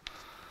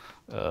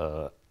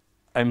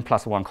n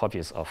plus 1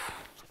 copies of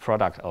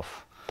product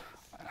of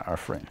R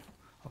frame.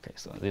 Okay,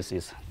 so this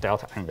is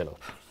delta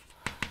envelope.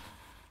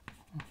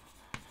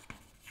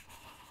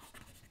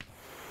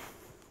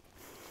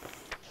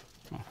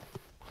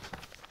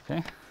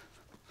 Okay.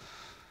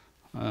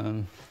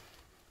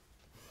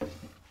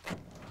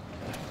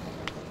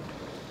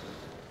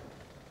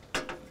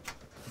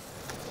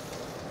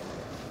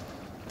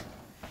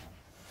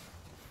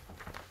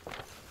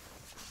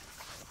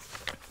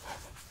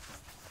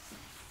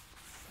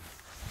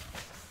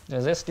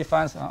 This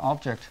defines an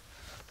object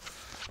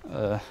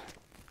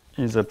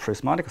in the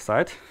prismatic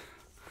set.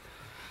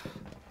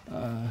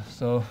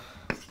 So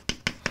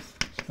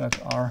spec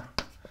R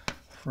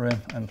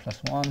frame n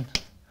plus 1.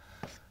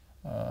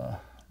 Right.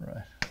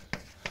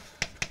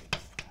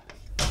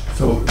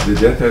 So the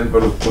delta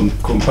envelope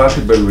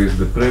compatible with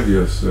the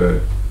previous,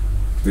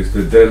 with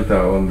the delta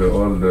on the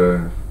old.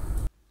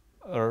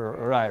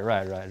 Right.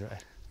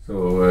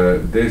 So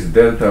this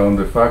delta on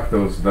the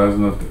factors does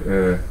not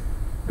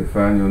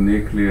define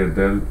uniquely a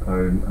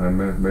delta.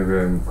 Maybe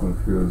I'm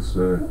confused.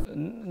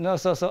 No,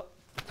 so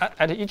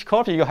at each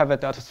copy you have a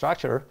delta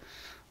structure,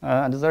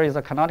 and there is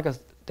a canonical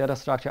delta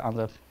structure on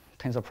the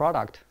tensor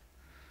product.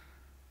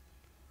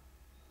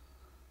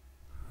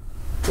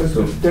 That's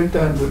the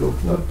delta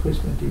envelope, not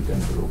prismatic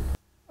envelope.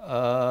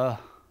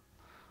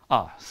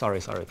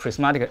 Sorry,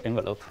 prismatic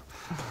envelope.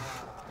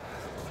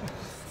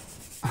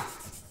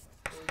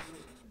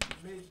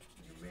 You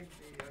make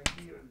the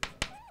ideal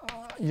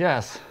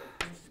Yes.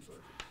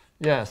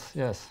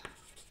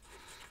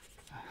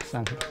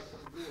 Thank you.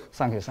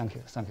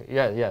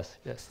 Yeah, yes,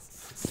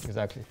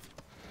 exactly.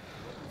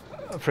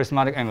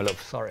 Prismatic envelope,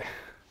 sorry.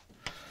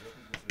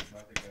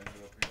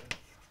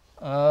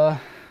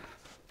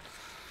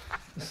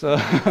 So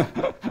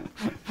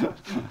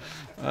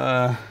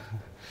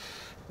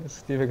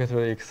it's difficult to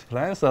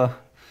explain. So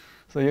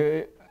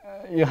you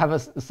you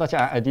have such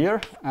an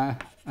idea,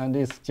 and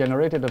it's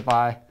generated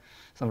by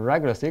some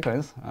regular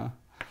sequence.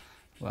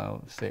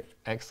 Well, say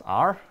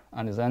XR,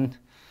 and then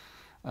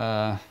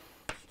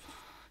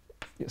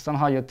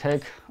somehow you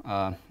take,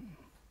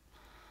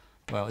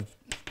 well,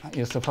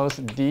 you suppose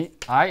di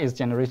is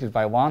generated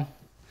by one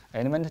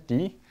element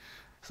d.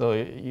 So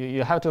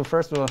you have to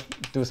first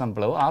do some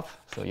blow up.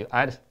 So you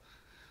add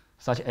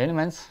such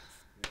elements,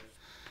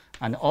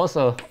 and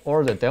also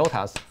all the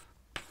deltas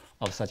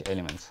of such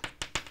elements.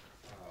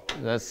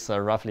 That's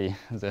roughly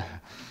the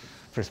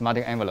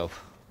prismatic envelope.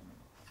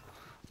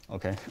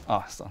 Okay.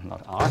 Oh, so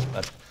not R,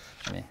 but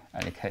I mean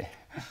any K.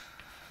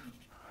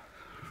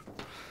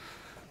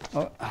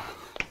 Oh.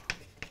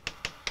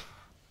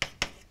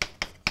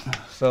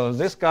 So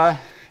this guy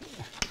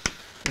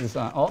is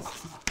an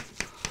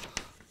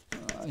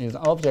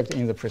object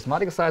in the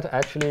prismatic set.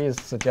 Actually,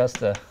 it's just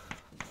the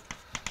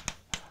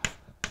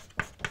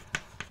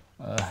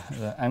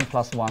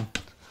n+1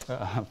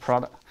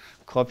 product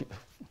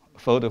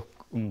photo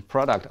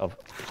product of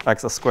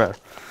x squared.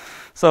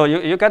 So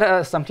you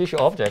get some tissue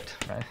object,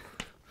 right?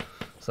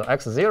 So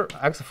x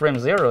frame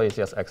 0 is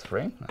just x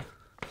frame.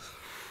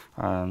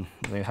 Then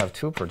you have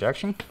two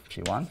projection,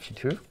 P1,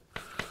 P2. You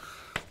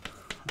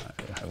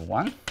have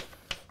 1,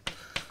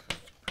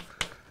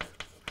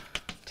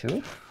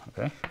 2,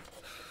 okay.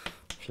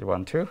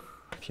 P1, 2,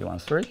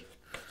 P1, 3,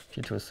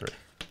 P2, 3.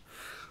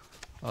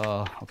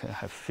 Okay, I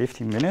have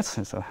 15 minutes.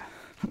 So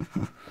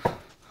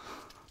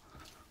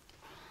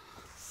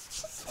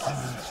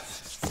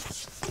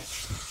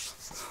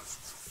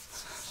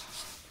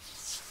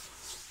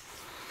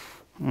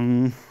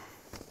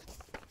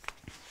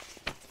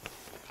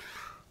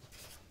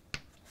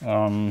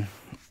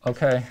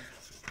okay.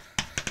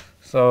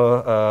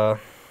 So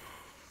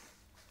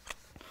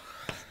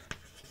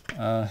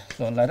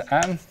so let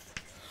M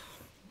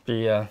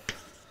be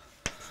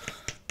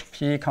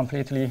P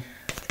completely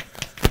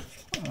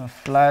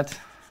flat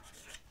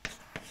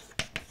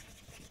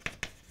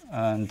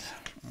and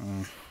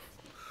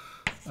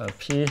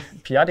P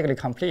periodically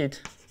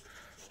complete.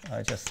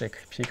 I just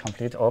take P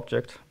complete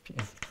object, P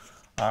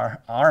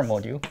R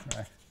module,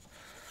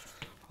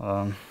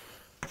 right?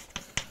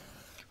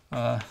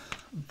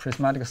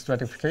 Prismatic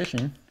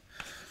stratification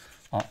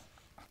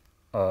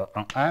on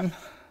M,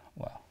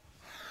 well,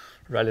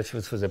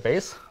 relative to the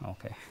base,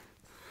 okay,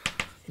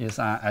 is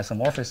an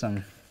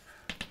isomorphism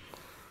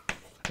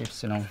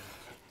epsilon.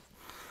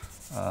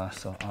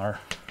 So R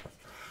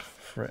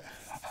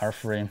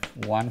frame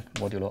 1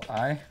 modulo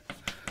I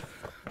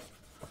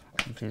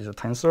complete the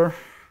tensor.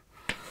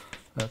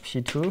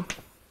 P2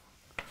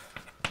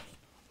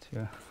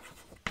 to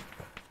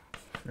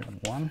frame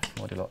 1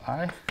 modulo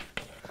I.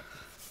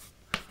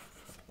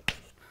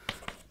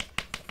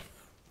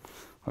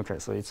 Okay,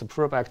 so it's a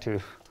pull back to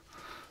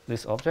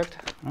this object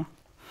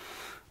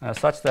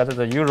such that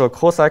the usual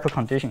co-cycle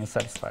condition is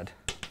satisfied.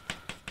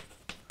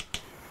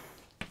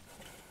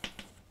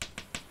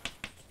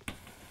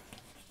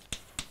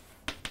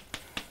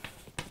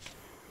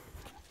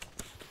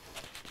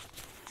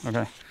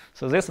 Okay,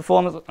 so this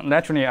forms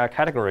naturally a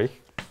category.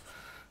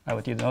 I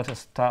will denote a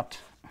start.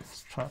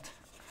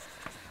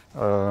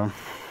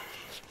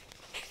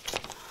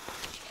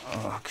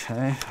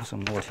 Okay, so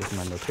what is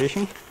my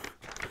notation?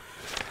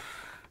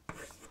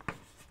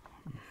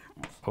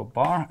 O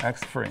bar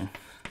X frame.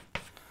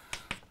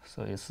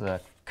 So it's a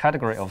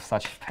category of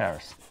such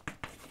pairs.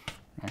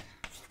 Okay.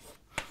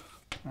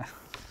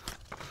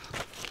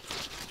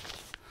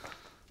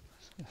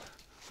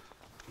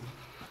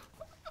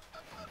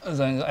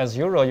 Then, as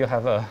usual, you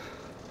have a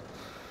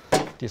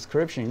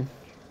description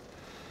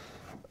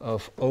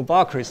of O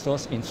bar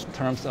crystals in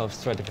terms of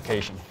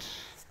stratification.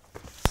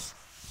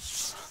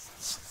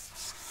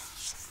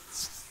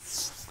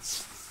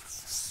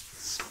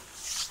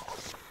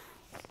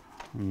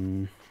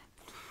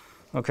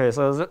 Okay,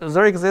 so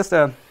there exists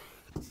an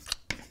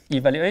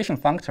evaluation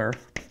functor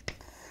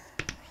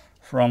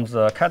from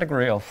the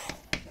category of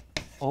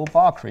O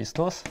bar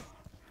crystals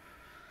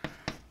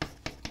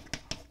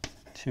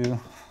to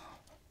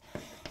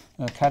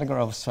the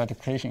category of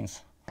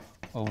stratifications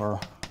over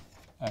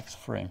X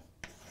frame.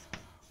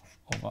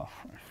 O bar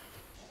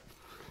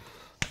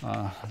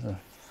frame.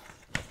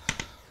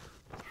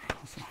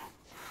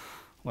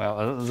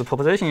 Well, the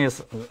proposition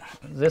is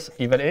this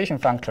evaluation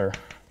functor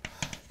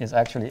is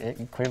actually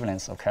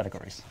equivalence of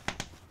categories.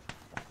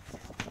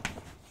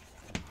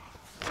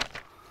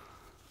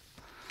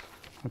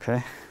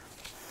 Okay,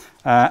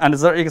 and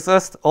there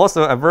exists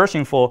also a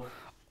version for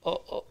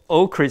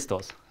O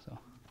crystals. So,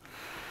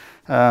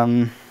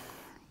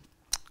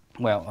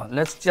 well,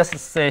 let's just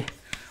say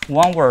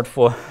one word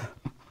for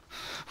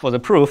the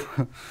proof.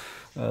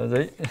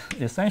 The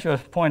essential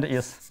point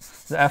is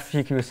the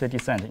FPQC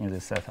descent in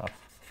this setup.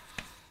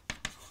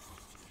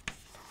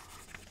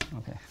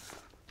 Okay.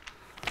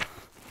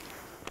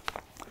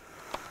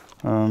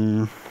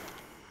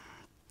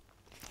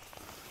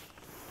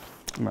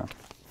 Well,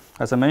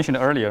 as I mentioned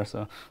earlier,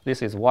 so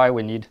this is why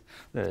we need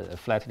the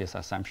flatness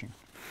assumption.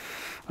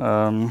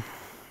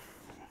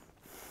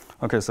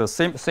 Okay, so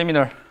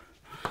similar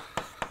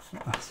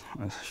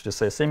I should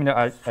say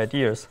similar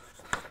ideas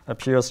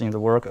appears in the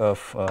work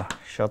of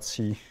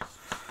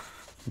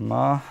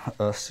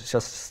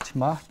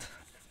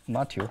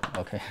Matthew.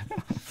 Okay,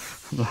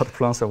 not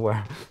pronounce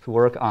well. To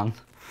work on.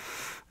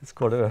 It's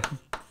called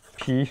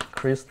Q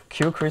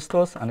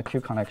crystals and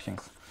Q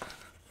connections.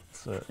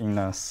 It's in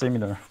a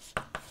similar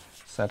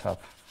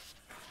setup.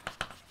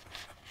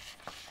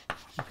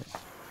 Okay.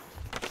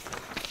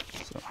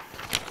 So,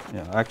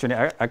 yeah, actually,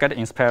 I got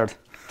inspired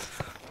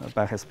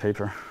by his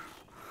paper.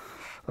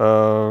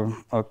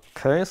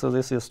 Okay, so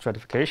this is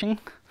stratification.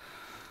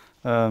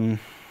 It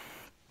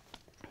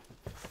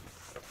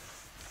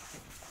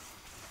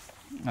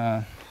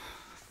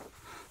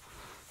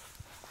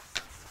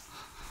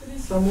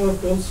is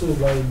somewhat also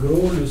by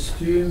Gros, Le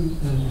Stum,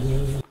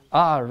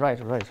 and Right.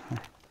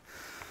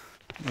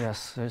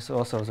 Yes, there's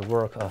also the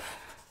work of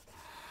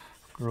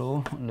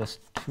Gros, Le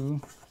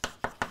Stum,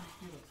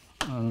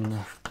 and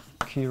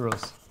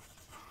Kiros.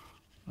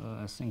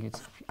 I think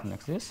it's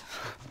like this.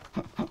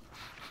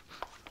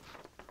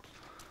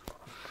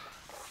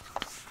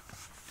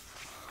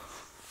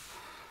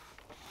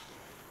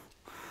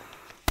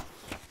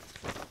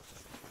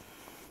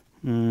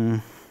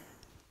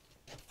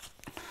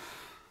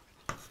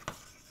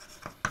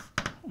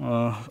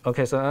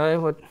 Okay, so I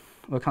will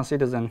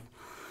consider then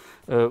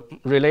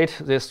relate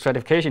this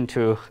stratification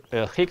to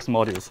Higgs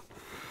modules.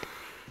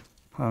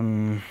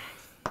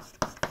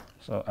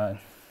 So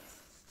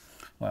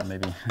well,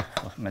 maybe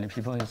for many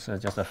people it's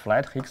just a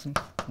flat Higgs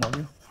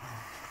module.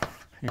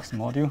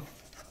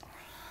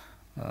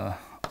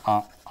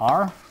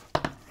 R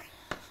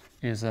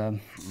is a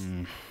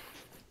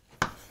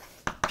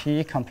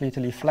P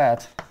completely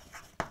flat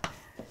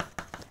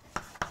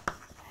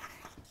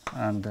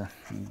and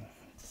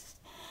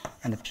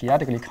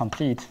periodically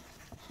complete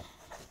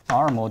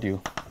R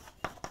module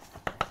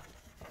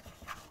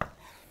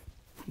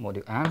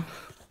M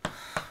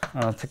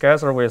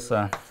together with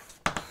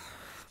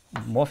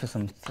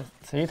morphism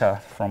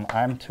theta from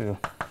M to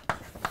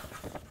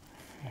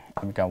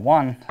omega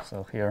 1.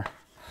 So here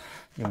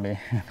you may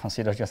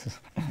consider just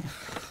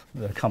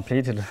the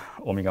completed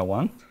omega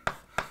 1.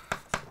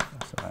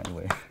 So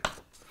anyway,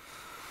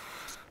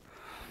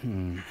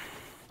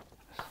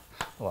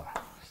 well,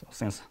 so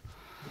since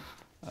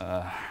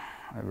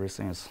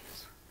everything is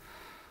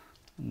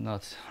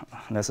not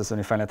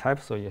necessarily finite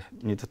type, so you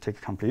need to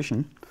take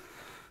completion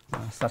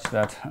such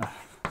that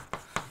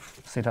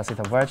theta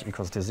theta wedge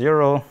equals to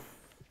 0.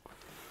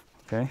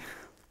 Okay,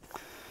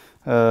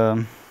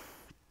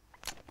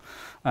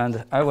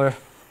 and I will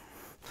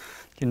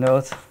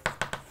denote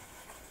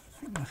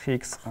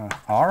Higgs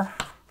R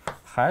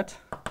hat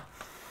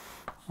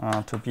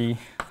to be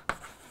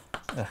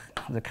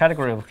the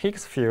category of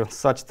Higgs field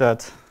such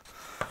that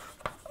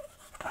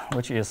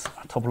which is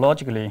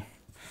topologically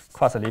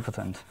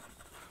quasi-Lippertant.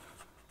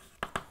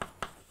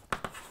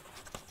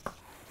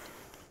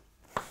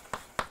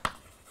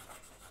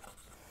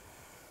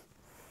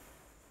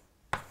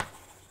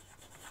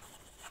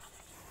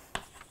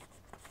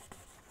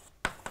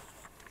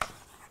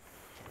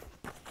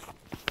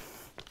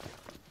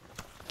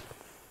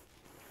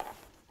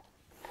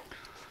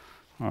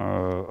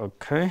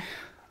 Okay.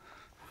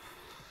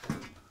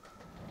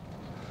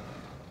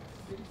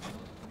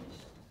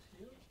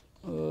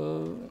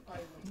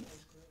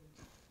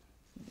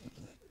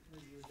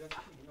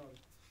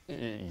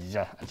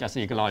 Yeah, just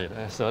ignore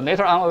it. So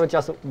later on, I will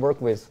just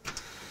work with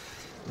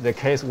the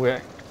case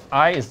where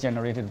I is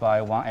generated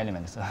by one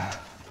element, so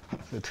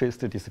the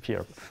twist to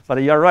disappear.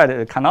 But you're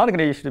right,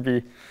 canonically it should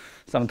be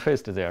some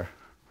twist there.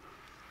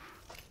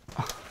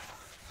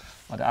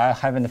 But I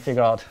haven't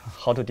figured out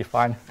how to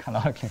define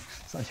canonically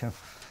such an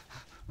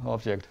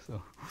object.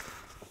 So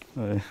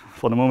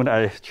for the moment,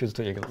 I choose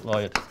to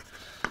ignore it.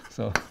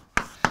 So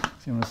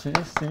C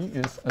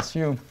is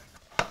assume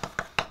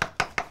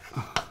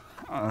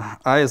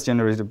I is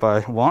generated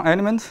by one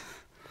element.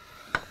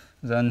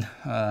 Then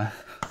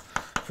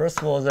first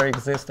of all, there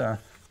exists an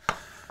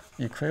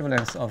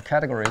equivalence of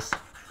categories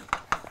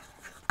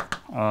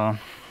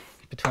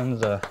between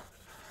the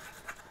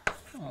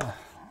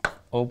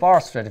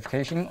O-bar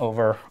stratification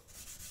over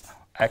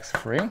X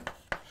free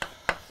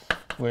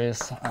with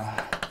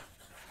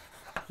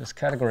this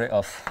category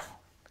of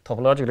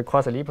topologically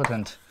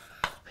quasi-Lippertant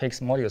Higgs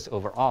modules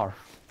over R.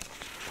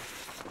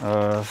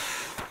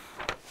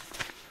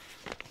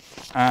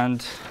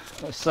 And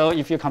so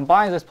if you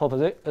combine this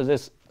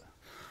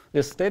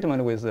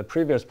statement with the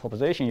previous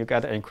proposition, you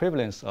get an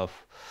equivalence of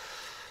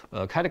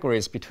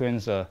categories between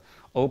the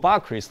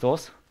O-bar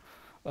crystals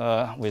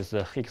with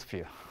the Higgs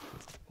field,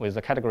 with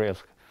the category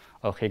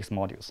of Higgs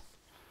modules.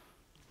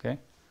 Okay.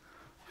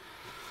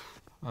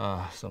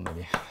 So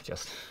maybe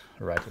just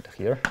write it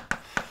here.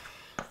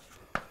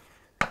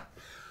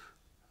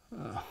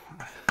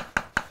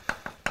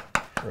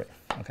 Great.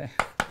 Okay.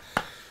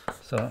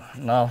 So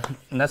now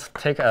let's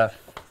take a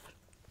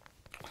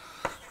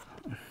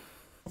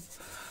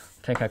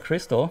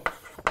crystal.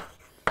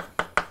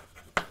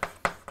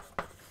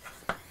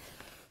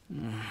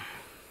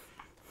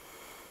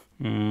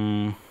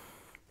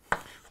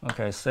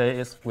 Okay, we say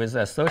it's with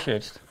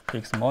associated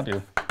Higgs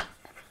module.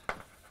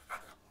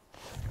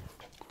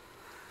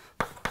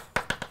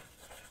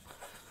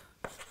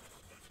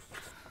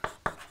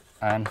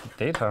 And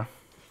data.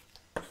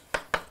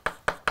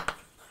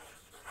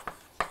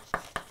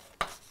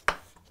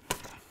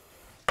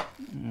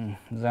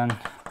 Then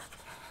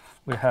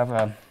we have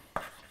an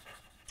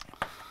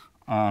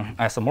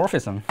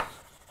isomorphism,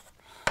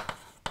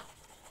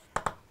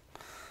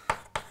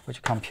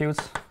 which computes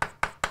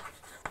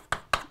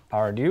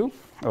R du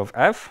of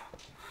F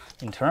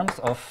in terms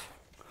of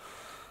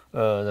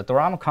the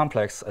theorem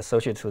complex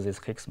associated to this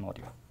Higgs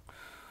module.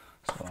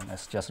 So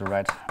let's just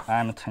write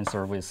M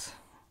tensor with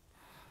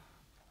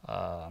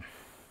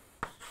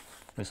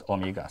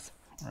omegas,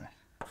 right?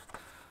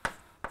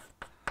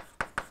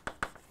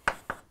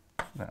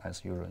 But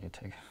as usual, you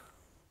take.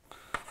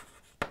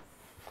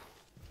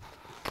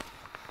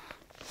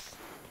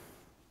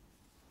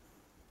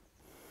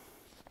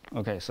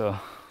 Okay, so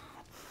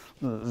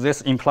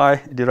this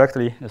implies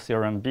directly the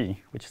theorem B,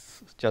 which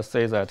just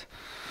says that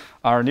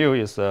R nu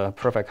is a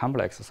perfect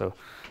complex. So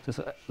this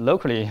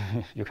locally,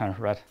 you can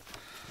write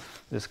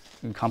this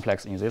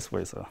complex in this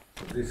way. So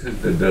this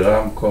is the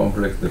theorem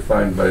complex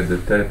defined by the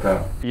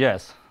theta.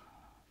 Yes,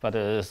 but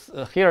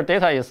here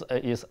data is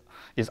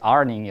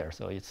R linear,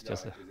 so it's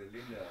just It is a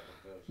linear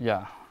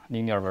version.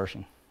 Linear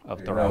version of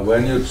Okay, theorem. now,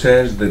 when you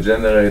change the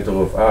generator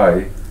of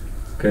I,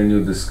 can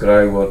you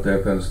describe what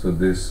happens to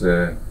this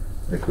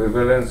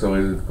equivalence, or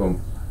is it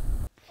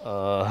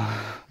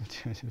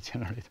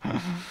generate.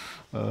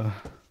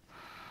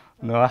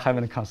 No, I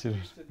haven't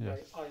considered. Yeah.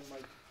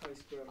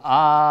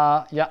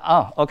 Yeah.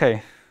 Oh,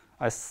 okay.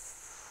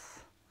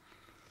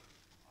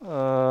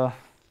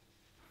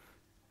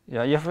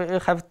 Yeah. If you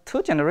have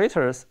two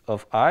generators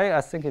of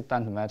I think it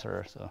doesn't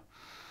matter. So,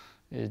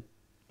 you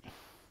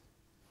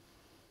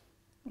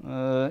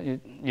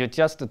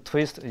just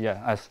twist.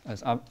 Yeah,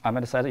 as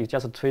Ahmed said, you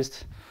just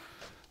twist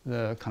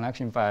the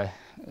connection by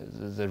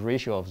the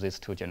ratio of these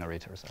two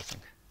generators, I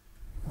think.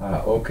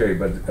 Okay,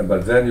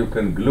 but then you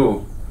can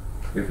glue.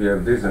 If you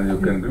have this, then you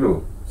can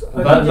glue.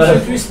 But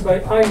if you twist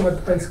by I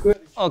mod I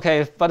squared.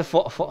 Okay, but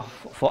for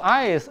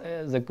I,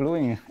 the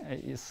gluing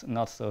is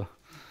not so.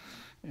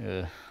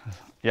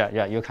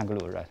 Yeah, you can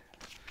glue, right?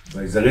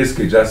 But it's a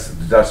risky,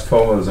 just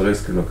formal the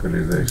risky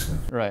localization.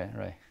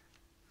 Right.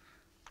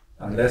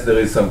 Unless there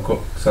is some.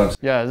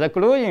 Yeah, the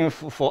gluing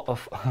for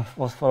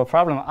the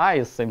problem I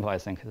is simple, I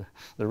think.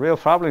 The real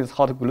problem is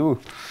how to glue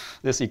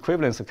these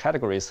equivalence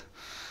categories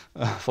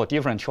for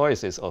different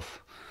choices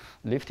of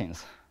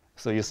liftings.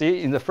 So you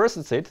see in the first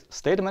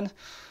statement,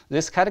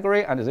 this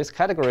category and this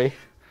category,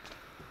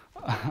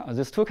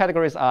 these two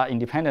categories are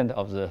independent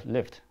of the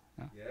lift.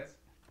 Yes.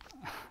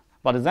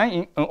 But then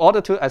in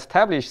order to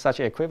establish such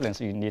equivalence,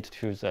 you need to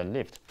choose a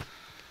lift.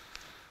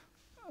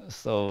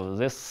 So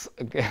this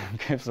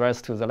gives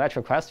rise to the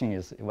lateral question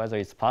is whether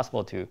it's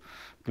possible to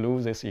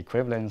glue this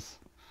equivalence.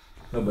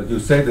 No, but you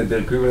say that the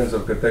equivalence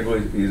of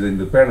categories is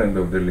independent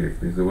of the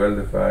lift. It's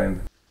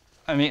well-defined.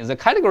 I mean, the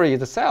category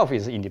itself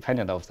is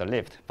independent of the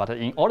lift, but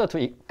in order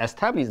to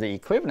establish the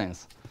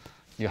equivalence,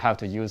 you have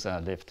to use a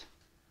lift.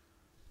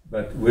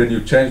 But when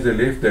you change the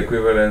lift, the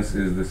equivalence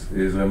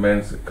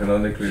remains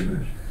canonically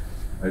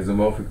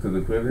isomorphic to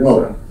the previous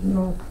one?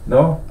 No.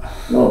 No?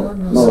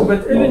 So,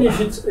 but even if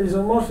it's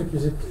isomorphic,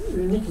 is it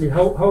uniquely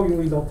how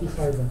you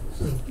identify that?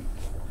 So.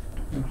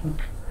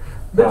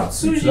 But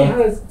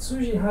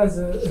Tsuji has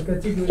a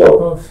category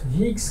of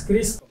Higgs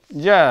crystal.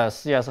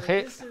 Yes. This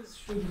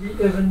should be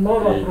even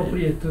more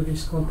appropriate to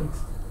this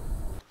context.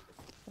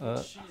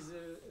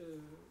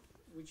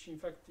 Which in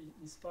fact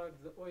inspired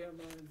the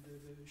Oyama and the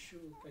Shu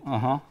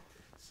category.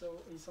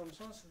 So in some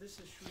sense, this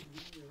should be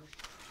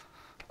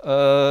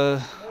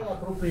more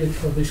appropriate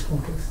for this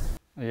context.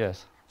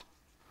 Yes.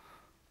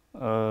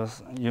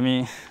 You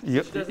mean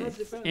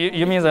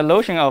you mean the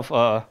notion of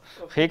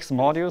Higgs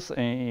modules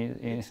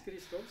in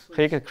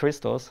Higgs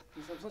crystals?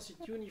 In some sense, it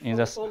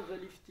unifies all the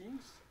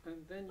liftings,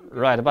 and then you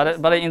right.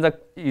 But in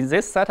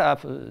this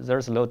setup,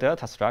 there's low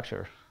delta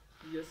structure.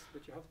 Yes,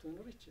 but you have to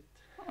enrich it.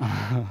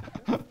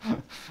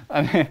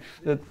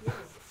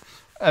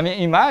 I mean,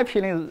 in my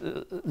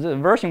opinion, the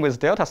version with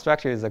delta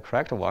structure is the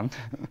correct one,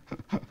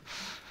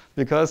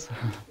 because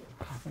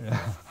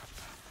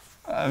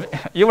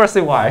you will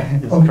see why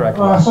it's the correct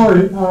one.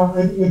 Sorry,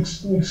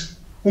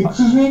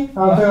 excuse me.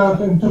 There are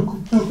two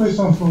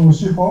questions from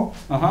Shiho.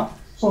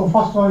 So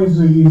first one is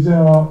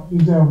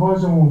there a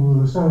version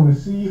of theorem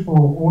C for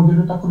O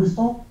delta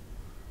crystal?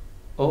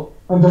 Oh.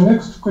 And the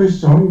next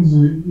question is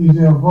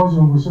there a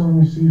version of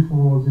theorem C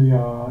for the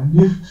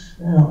lift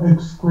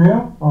x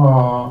square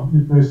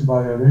replaced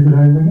by a regular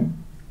element?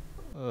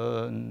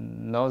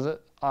 No,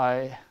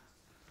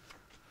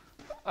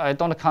 I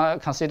don't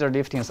consider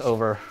liftings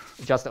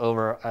just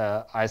over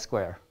I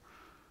square.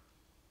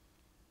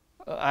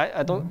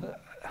 I don't.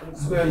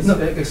 Square is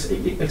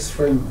x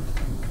frame.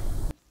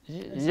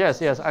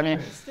 Yes. I mean.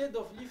 Instead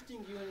of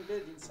lifting, you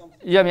embed in something.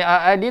 Yeah, I mean,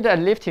 I need a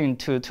lifting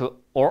to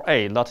or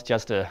A, not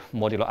just a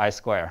modulo I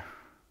square.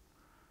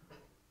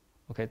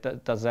 Okay,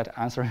 does that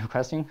answer your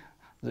question?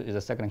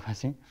 the second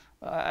question.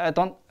 I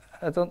don't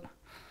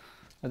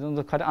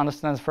quite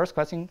understand the first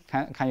question.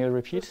 Can you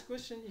repeat? First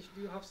question is,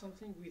 do you have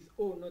something with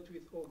O, not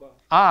with O bar?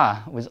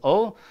 Ah, with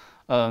O?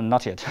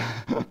 Not yet.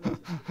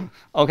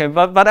 Okay,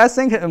 but I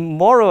think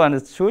Moro and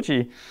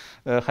Tsuji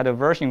had a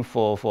version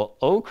for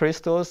O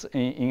crystals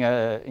in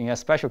a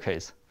special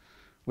case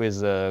with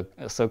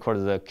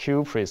so-called the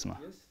Q prism.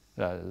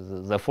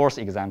 Yes. The fourth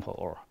example,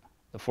 or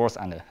the fourth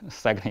and the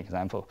second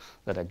example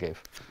that I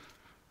gave.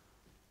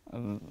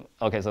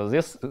 Okay, so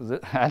the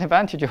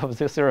advantage of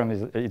this theorem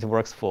is it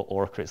works for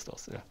all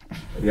crystals.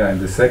 Yeah, and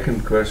the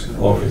second question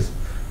was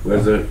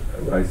whether,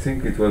 I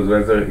think it was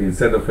whether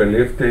instead of a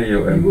lifting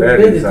you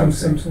embed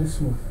something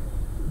smooth.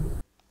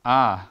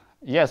 Ah,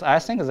 yes, I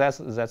think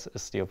that's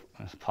still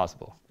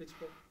possible.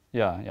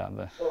 Yeah,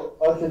 but so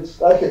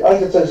I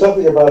could say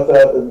something about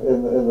that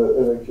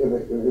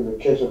in the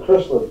case of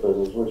crystalline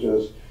physics, which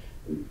is,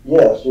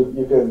 yes,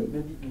 you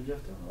can.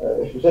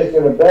 If you take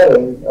an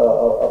embedding,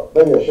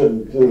 maybe I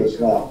shouldn't do this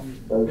now.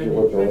 Maybe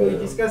we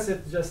discuss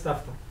it just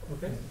after.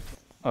 Okay.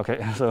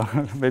 Okay, so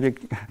maybe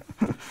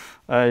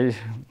I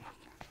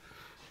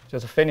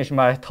just finish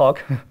my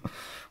talk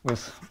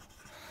with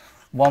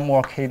one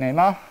more key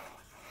lemma,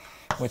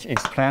 which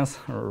explains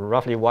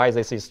roughly why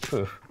this is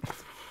true.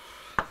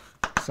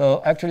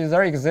 So actually,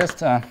 there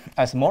exists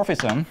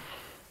isomorphism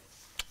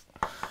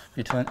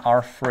between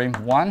R frame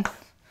 1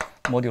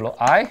 modulo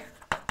I.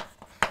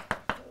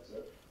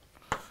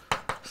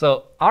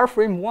 So R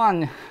frame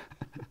 1,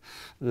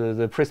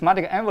 the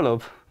prismatic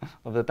envelope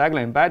of the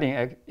diagonal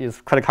embedding is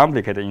quite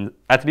complicated,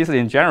 at least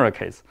in general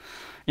case.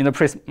 In the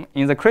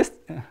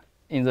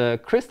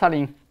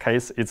crystalline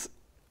case,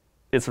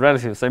 it's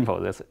relatively simple.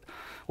 That's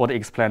what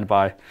explained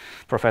by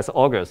Professor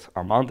August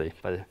on Monday.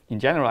 But in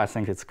general, I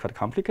think it's quite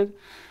complicated.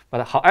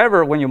 But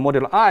however, when you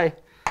model I,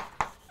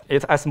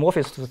 it's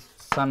isomorphous to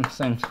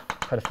something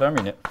quite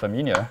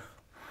familiar.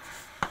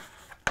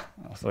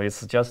 So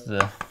it's just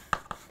the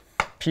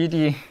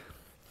PD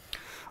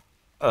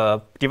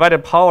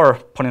divided power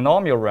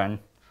polynomial range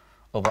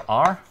over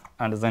R,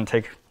 and then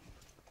take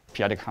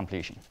periodic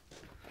completion.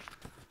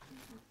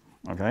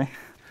 Okay,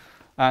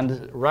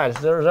 and right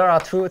there are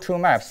two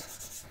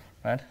maps,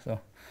 right? So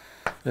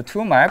the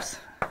two maps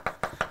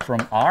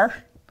from R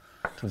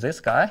to this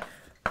guy.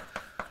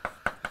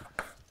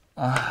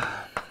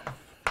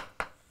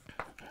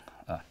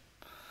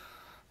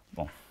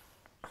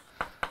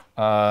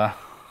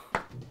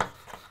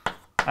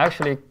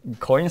 Actually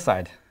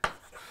coincide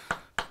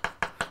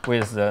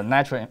with the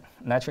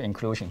natural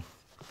inclusion.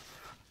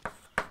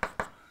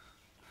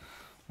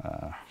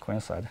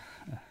 Coincide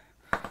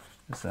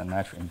with the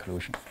natural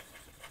inclusion.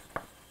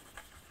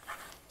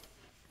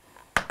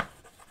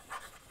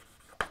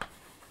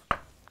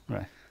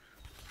 Right.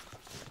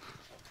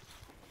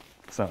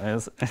 So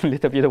it's a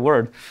little bit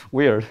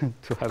weird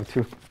to have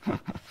two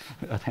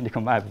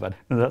identical maps, but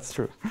that's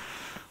true.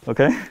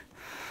 Okay.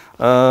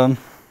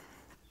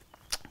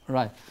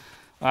 Right.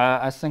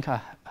 I think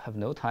I have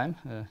no time.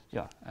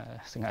 Yeah, I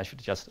think I should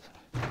just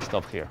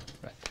stop here.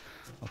 Right.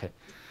 Okay.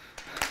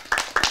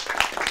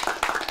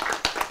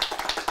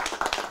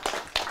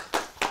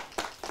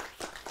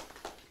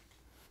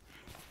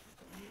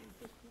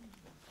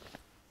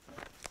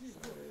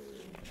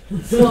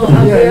 So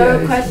are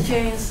there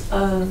questions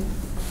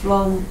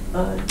from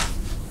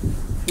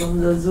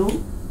the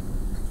Zoom?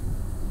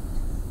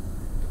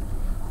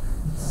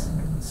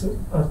 So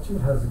Arthur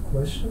has a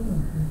question.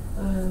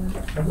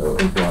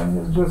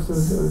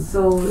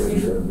 So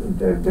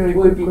very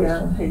will quick be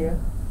question. Here.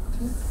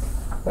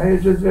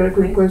 Just very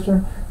quick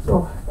question.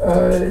 So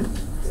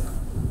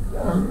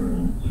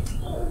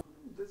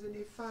does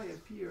any phi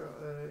appear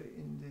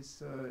in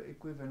this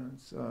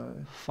equivalence?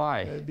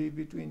 Phi?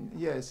 Between,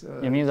 yes.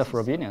 You mean the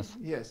Frobenius?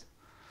 Yes.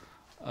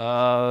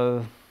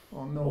 Or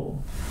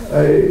no?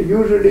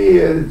 Usually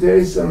there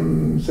is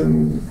some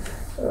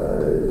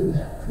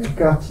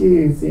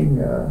Cartier thing.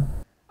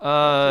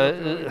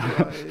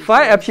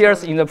 Phi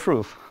appears in the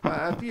proof.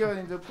 Appear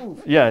in the proof.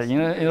 Yeah,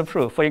 in the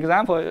proof. For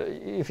example,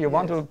 if you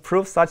want to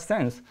prove such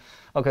things,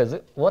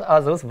 okay, what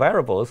are those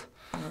variables?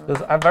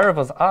 Those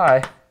variables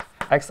I,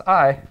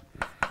 xi,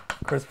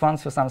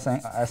 corresponds to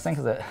something. I think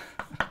the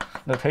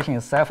notation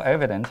is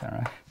self-evident,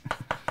 right?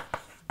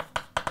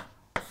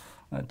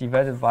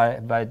 Divided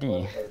by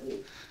d,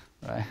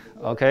 right?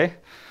 Okay,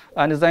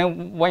 and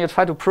then when you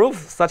try to prove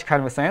such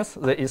kind of things,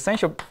 the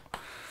essential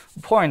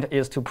point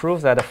is to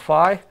prove that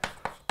phi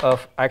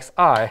of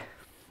xi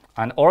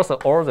and also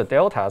all the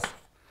deltas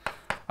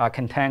are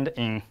contained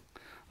in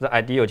the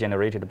ideal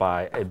generated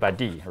by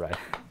d, right?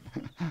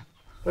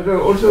 But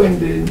also in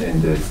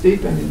the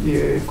statement, in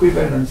the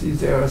equivalences,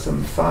 there are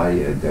some phi.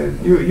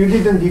 You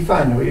didn't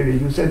define really.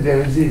 You said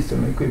there exists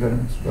some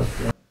equivalence, but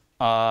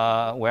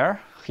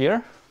where?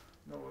 Here?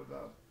 No,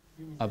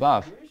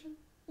 above.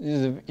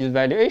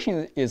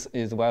 Evaluation is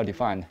well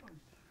defined.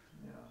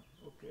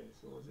 Yeah. Okay.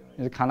 So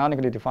it's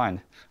canonically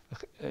defined.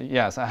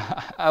 Yes,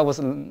 I was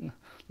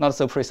not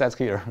so precise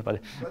here,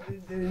 but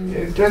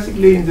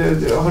classically in the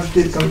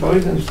Hochstedt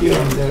comparison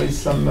theorem, there is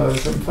some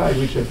phi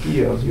which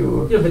appears.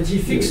 Yeah, but he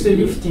fixed the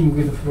lifting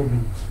with the flow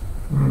limit.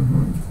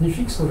 He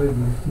fixed already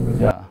lifting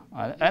with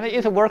and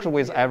it works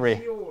with every.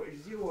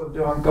 Zero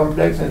Durham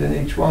complex, and then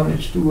H1,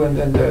 H2, and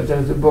then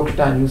there's the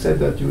Bockstein. You said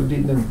that you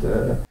didn't.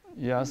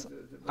 Yes,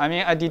 I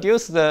mean I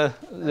deduced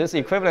this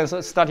equivalence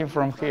starting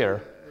from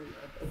here.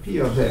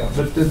 Appear there,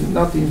 but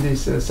not in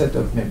this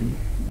setup, maybe.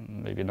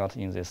 Maybe not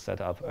in this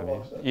setup. I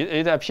mean,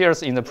 it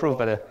appears in the proof,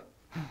 but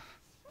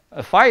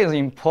phi is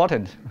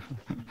important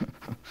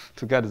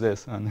to get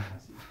this. And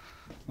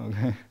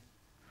okay.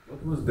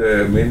 What was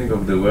the meaning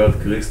of the word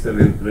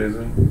crystalline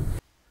prism?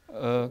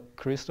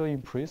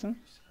 Crystalline prism?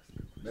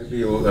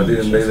 Maybe I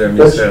didn't make a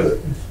mistake.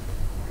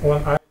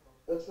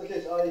 That's the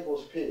case I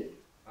equals P.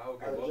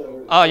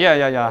 Oh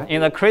yeah.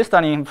 In the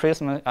crystalline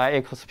prism, I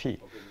equals P.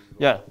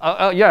 Yeah.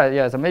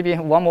 So maybe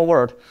one more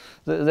word.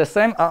 The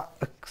same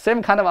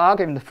kind of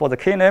argument for the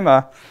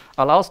K-lemma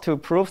allows to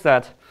prove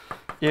that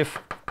if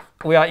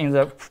we are in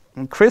the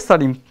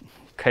crystalline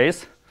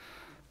case,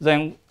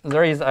 then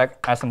there is an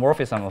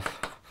isomorphism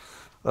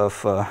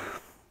of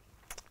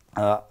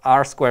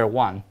R squared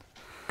 1.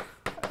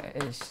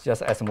 It's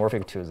just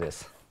isomorphic to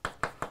this.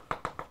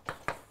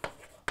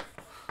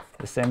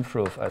 The same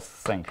proof as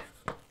think.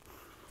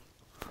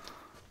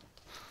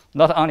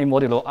 Not only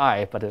modulo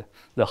I, but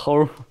the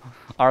whole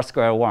R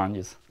squared 1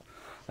 is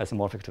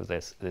isomorphic to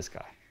this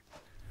guy.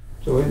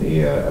 So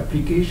any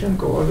application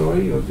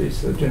corollary of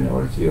this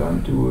general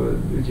theorem to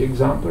the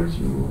examples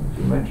you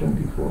mentioned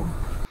before?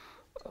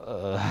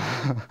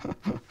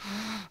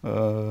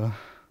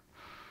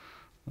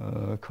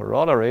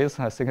 Corollaries,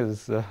 I think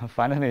it's the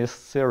finiteness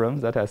theorem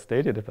that I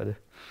stated, but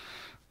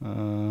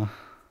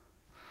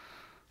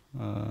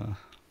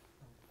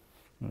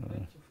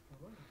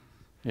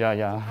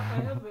yeah. I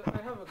have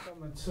a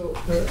comment. So,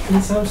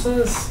 in some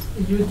sense,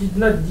 you did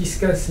not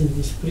discuss in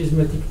this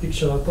prismatic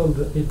picture at all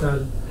the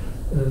étal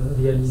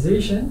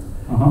realization.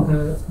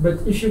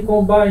 But if you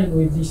combine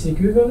with this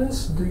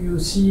equivalence, do you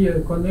see a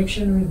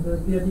connection with the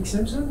periodic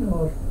Simpson?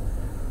 Or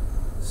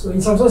so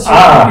in some sense,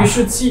 you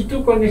should see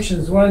two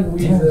connections. One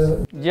with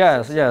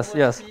yes.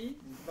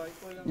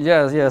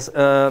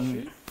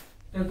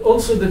 and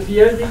also the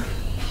periodic.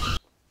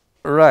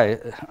 Right.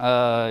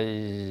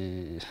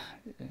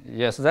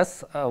 Yes,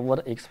 that's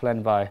what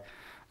explained by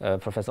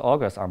Professor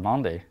August on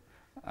Monday.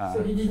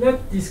 So he did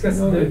not discuss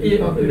the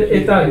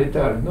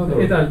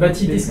étal, but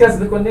he discussed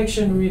the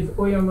connection with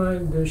Oyama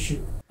and the Shu.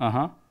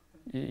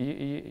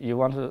 You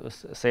want to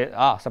say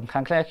some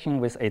connection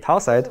with étal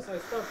side?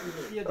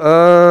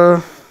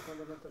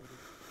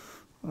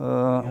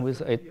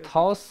 With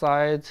étal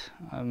side,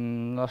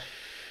 I'm not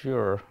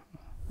sure.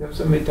 There's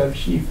some metal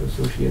sheaf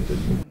associated.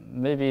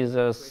 Maybe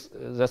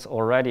that's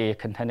already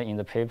contained in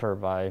the paper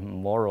by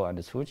Moro and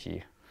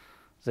Tsuchi.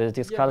 They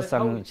discussed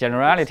some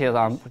generalities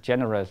on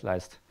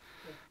generalized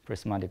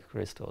prismatic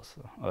crystals,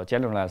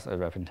 generalized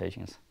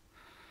representations.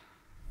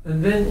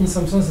 And then, in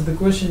some sense, the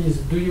question is: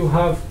 do you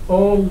have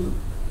all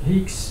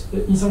Higgs?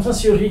 In some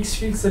sense, your Higgs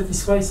field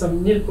satisfies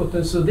some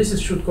nilpotent. So this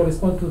should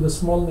correspond to the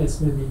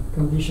smallness, maybe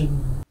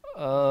condition.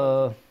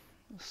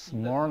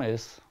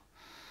 Smallness.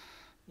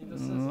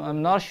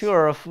 I'm not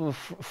sure.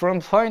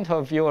 From point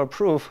of view of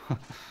proof,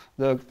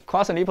 the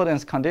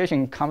quasi-nilpotence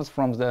condition comes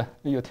from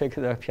you take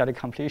the periodic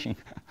completion.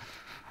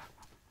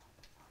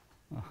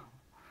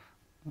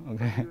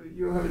 Okay.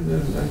 You have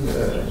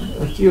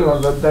a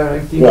theorem of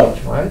direct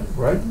image,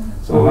 right?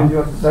 So when you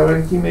have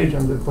direct image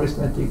on the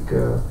prismatic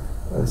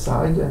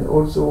side and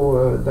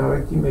also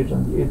direct image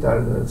on the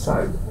étal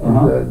side,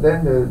 and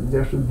then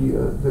there should be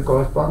the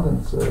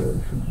correspondence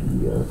should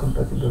be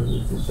compatible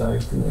with this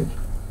direct image.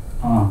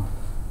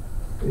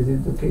 Is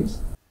it the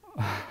case?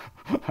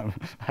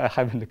 I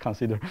haven't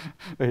considered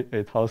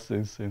étal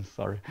since.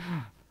 Sorry.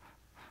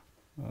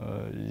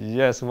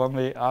 Yes, one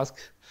may ask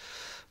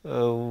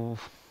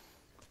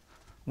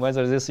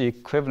whether this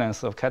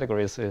equivalence of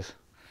categories is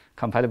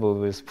compatible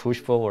with push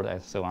forward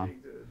and so on.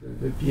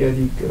 The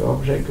periodic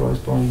object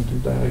corresponding to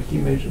direct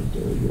image of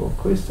your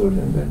crystal,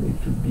 and then it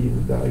should be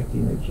the direct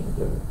image of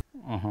the.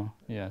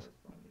 Yes.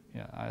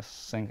 Yeah, I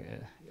think.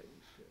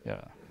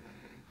 Yeah,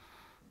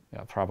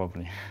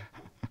 probably.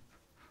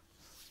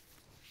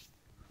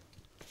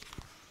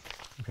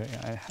 Okay.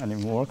 Any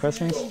more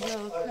questions? There is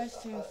a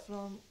question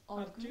from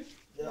August.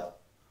 Yeah.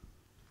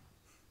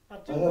 I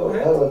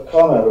have a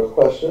comment or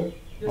question.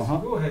 Yes,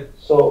 go ahead.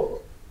 So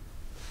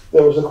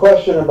there was a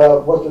question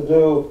about what to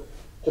do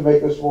to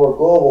make this more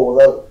global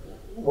without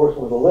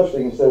working with the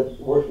lifting, instead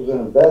working with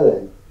an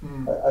embedding.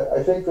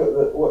 I think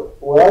that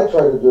what I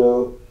try to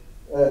do,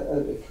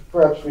 and it could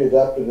perhaps be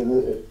adapted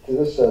to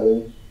this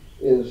setting,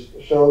 is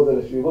show that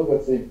if you look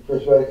at the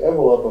prismatic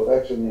envelope of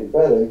X in the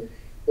embedding,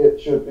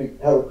 it should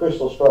have a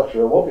crystal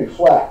structure. It won't be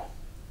flat,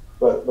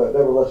 but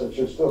nevertheless it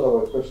should still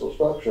have a crystal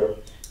structure.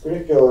 In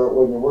particular,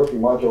 when you're working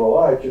modulo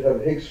I, it should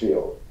have a Higgs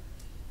field,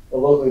 a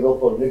locally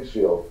nilpotent Higgs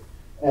field.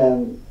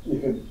 And you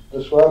could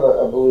describe,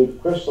 I believe,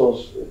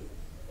 crystals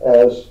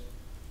as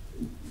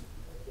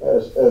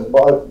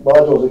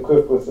modules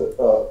equipped with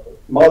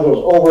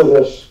modules over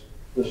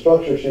the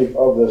structure sheet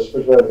of this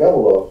prismatic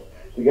envelope,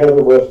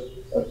 together with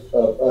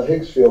a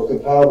Higgs field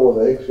compatible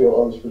with a Higgs field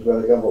on this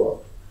prismatic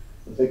envelope.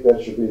 I think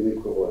that should be the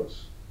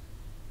equivalence.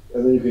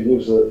 And then you could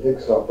use the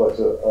Higgs complex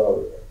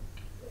of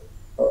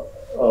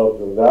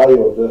the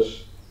value of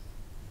this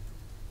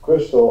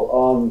crystal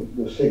on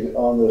this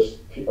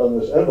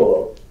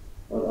envelope,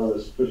 on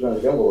this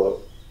prismatic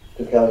envelope,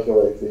 to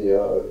calculate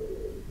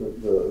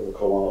the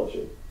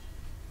cohomology.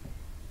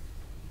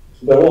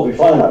 But it won't be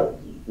finite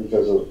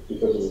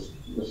because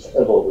this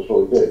envelope is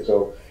really big.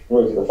 So in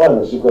order to get the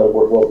finiteness, you've got to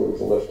work well with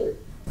the lifting.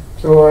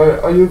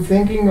 So are you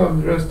thinking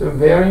of just a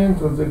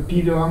variant of the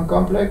p-theorem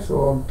complex,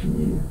 or p?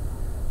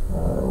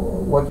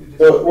 What?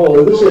 Well,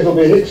 in this case, it'll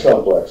be a Higgs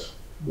complex.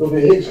 It'll be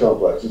a Higgs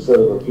complex instead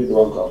of a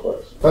p-theorem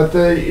complex. But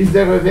is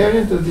there a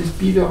variant of this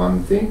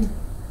p-theorem thing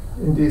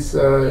in this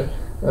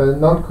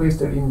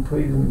non-crystalline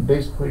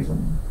prism-based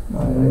prism?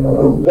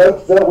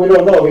 That we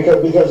don't know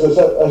because as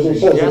you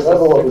said, this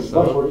envelope is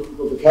much more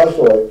difficult to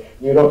calculate.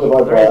 You don't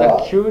divide by I. There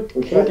is a cute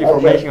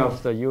deformation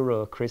of the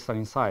Euro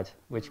crystalline site,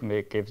 which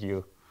may give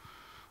you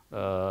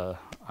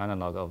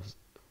analog of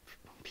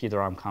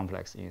p-theorem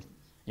complex in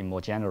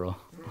more general,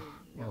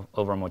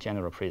 over more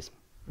general prism.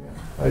 Yeah,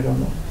 I don't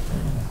know.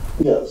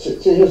 Yeah,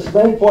 see, his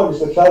main point is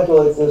to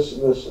calculate this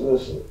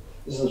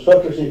is the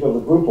structure sheet of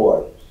the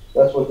groupoid.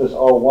 That's what this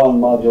R1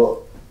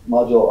 module.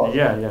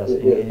 Yeah, yes.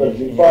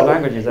 In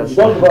languages, if you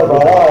don't divide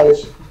by I,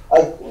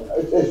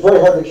 it's very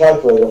hard to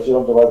calculate if you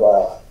don't divide by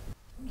I.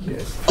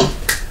 Yes.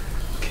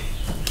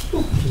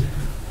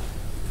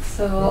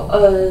 So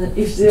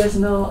if there's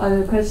no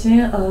other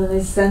question,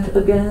 let's thank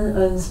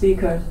again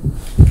speaker.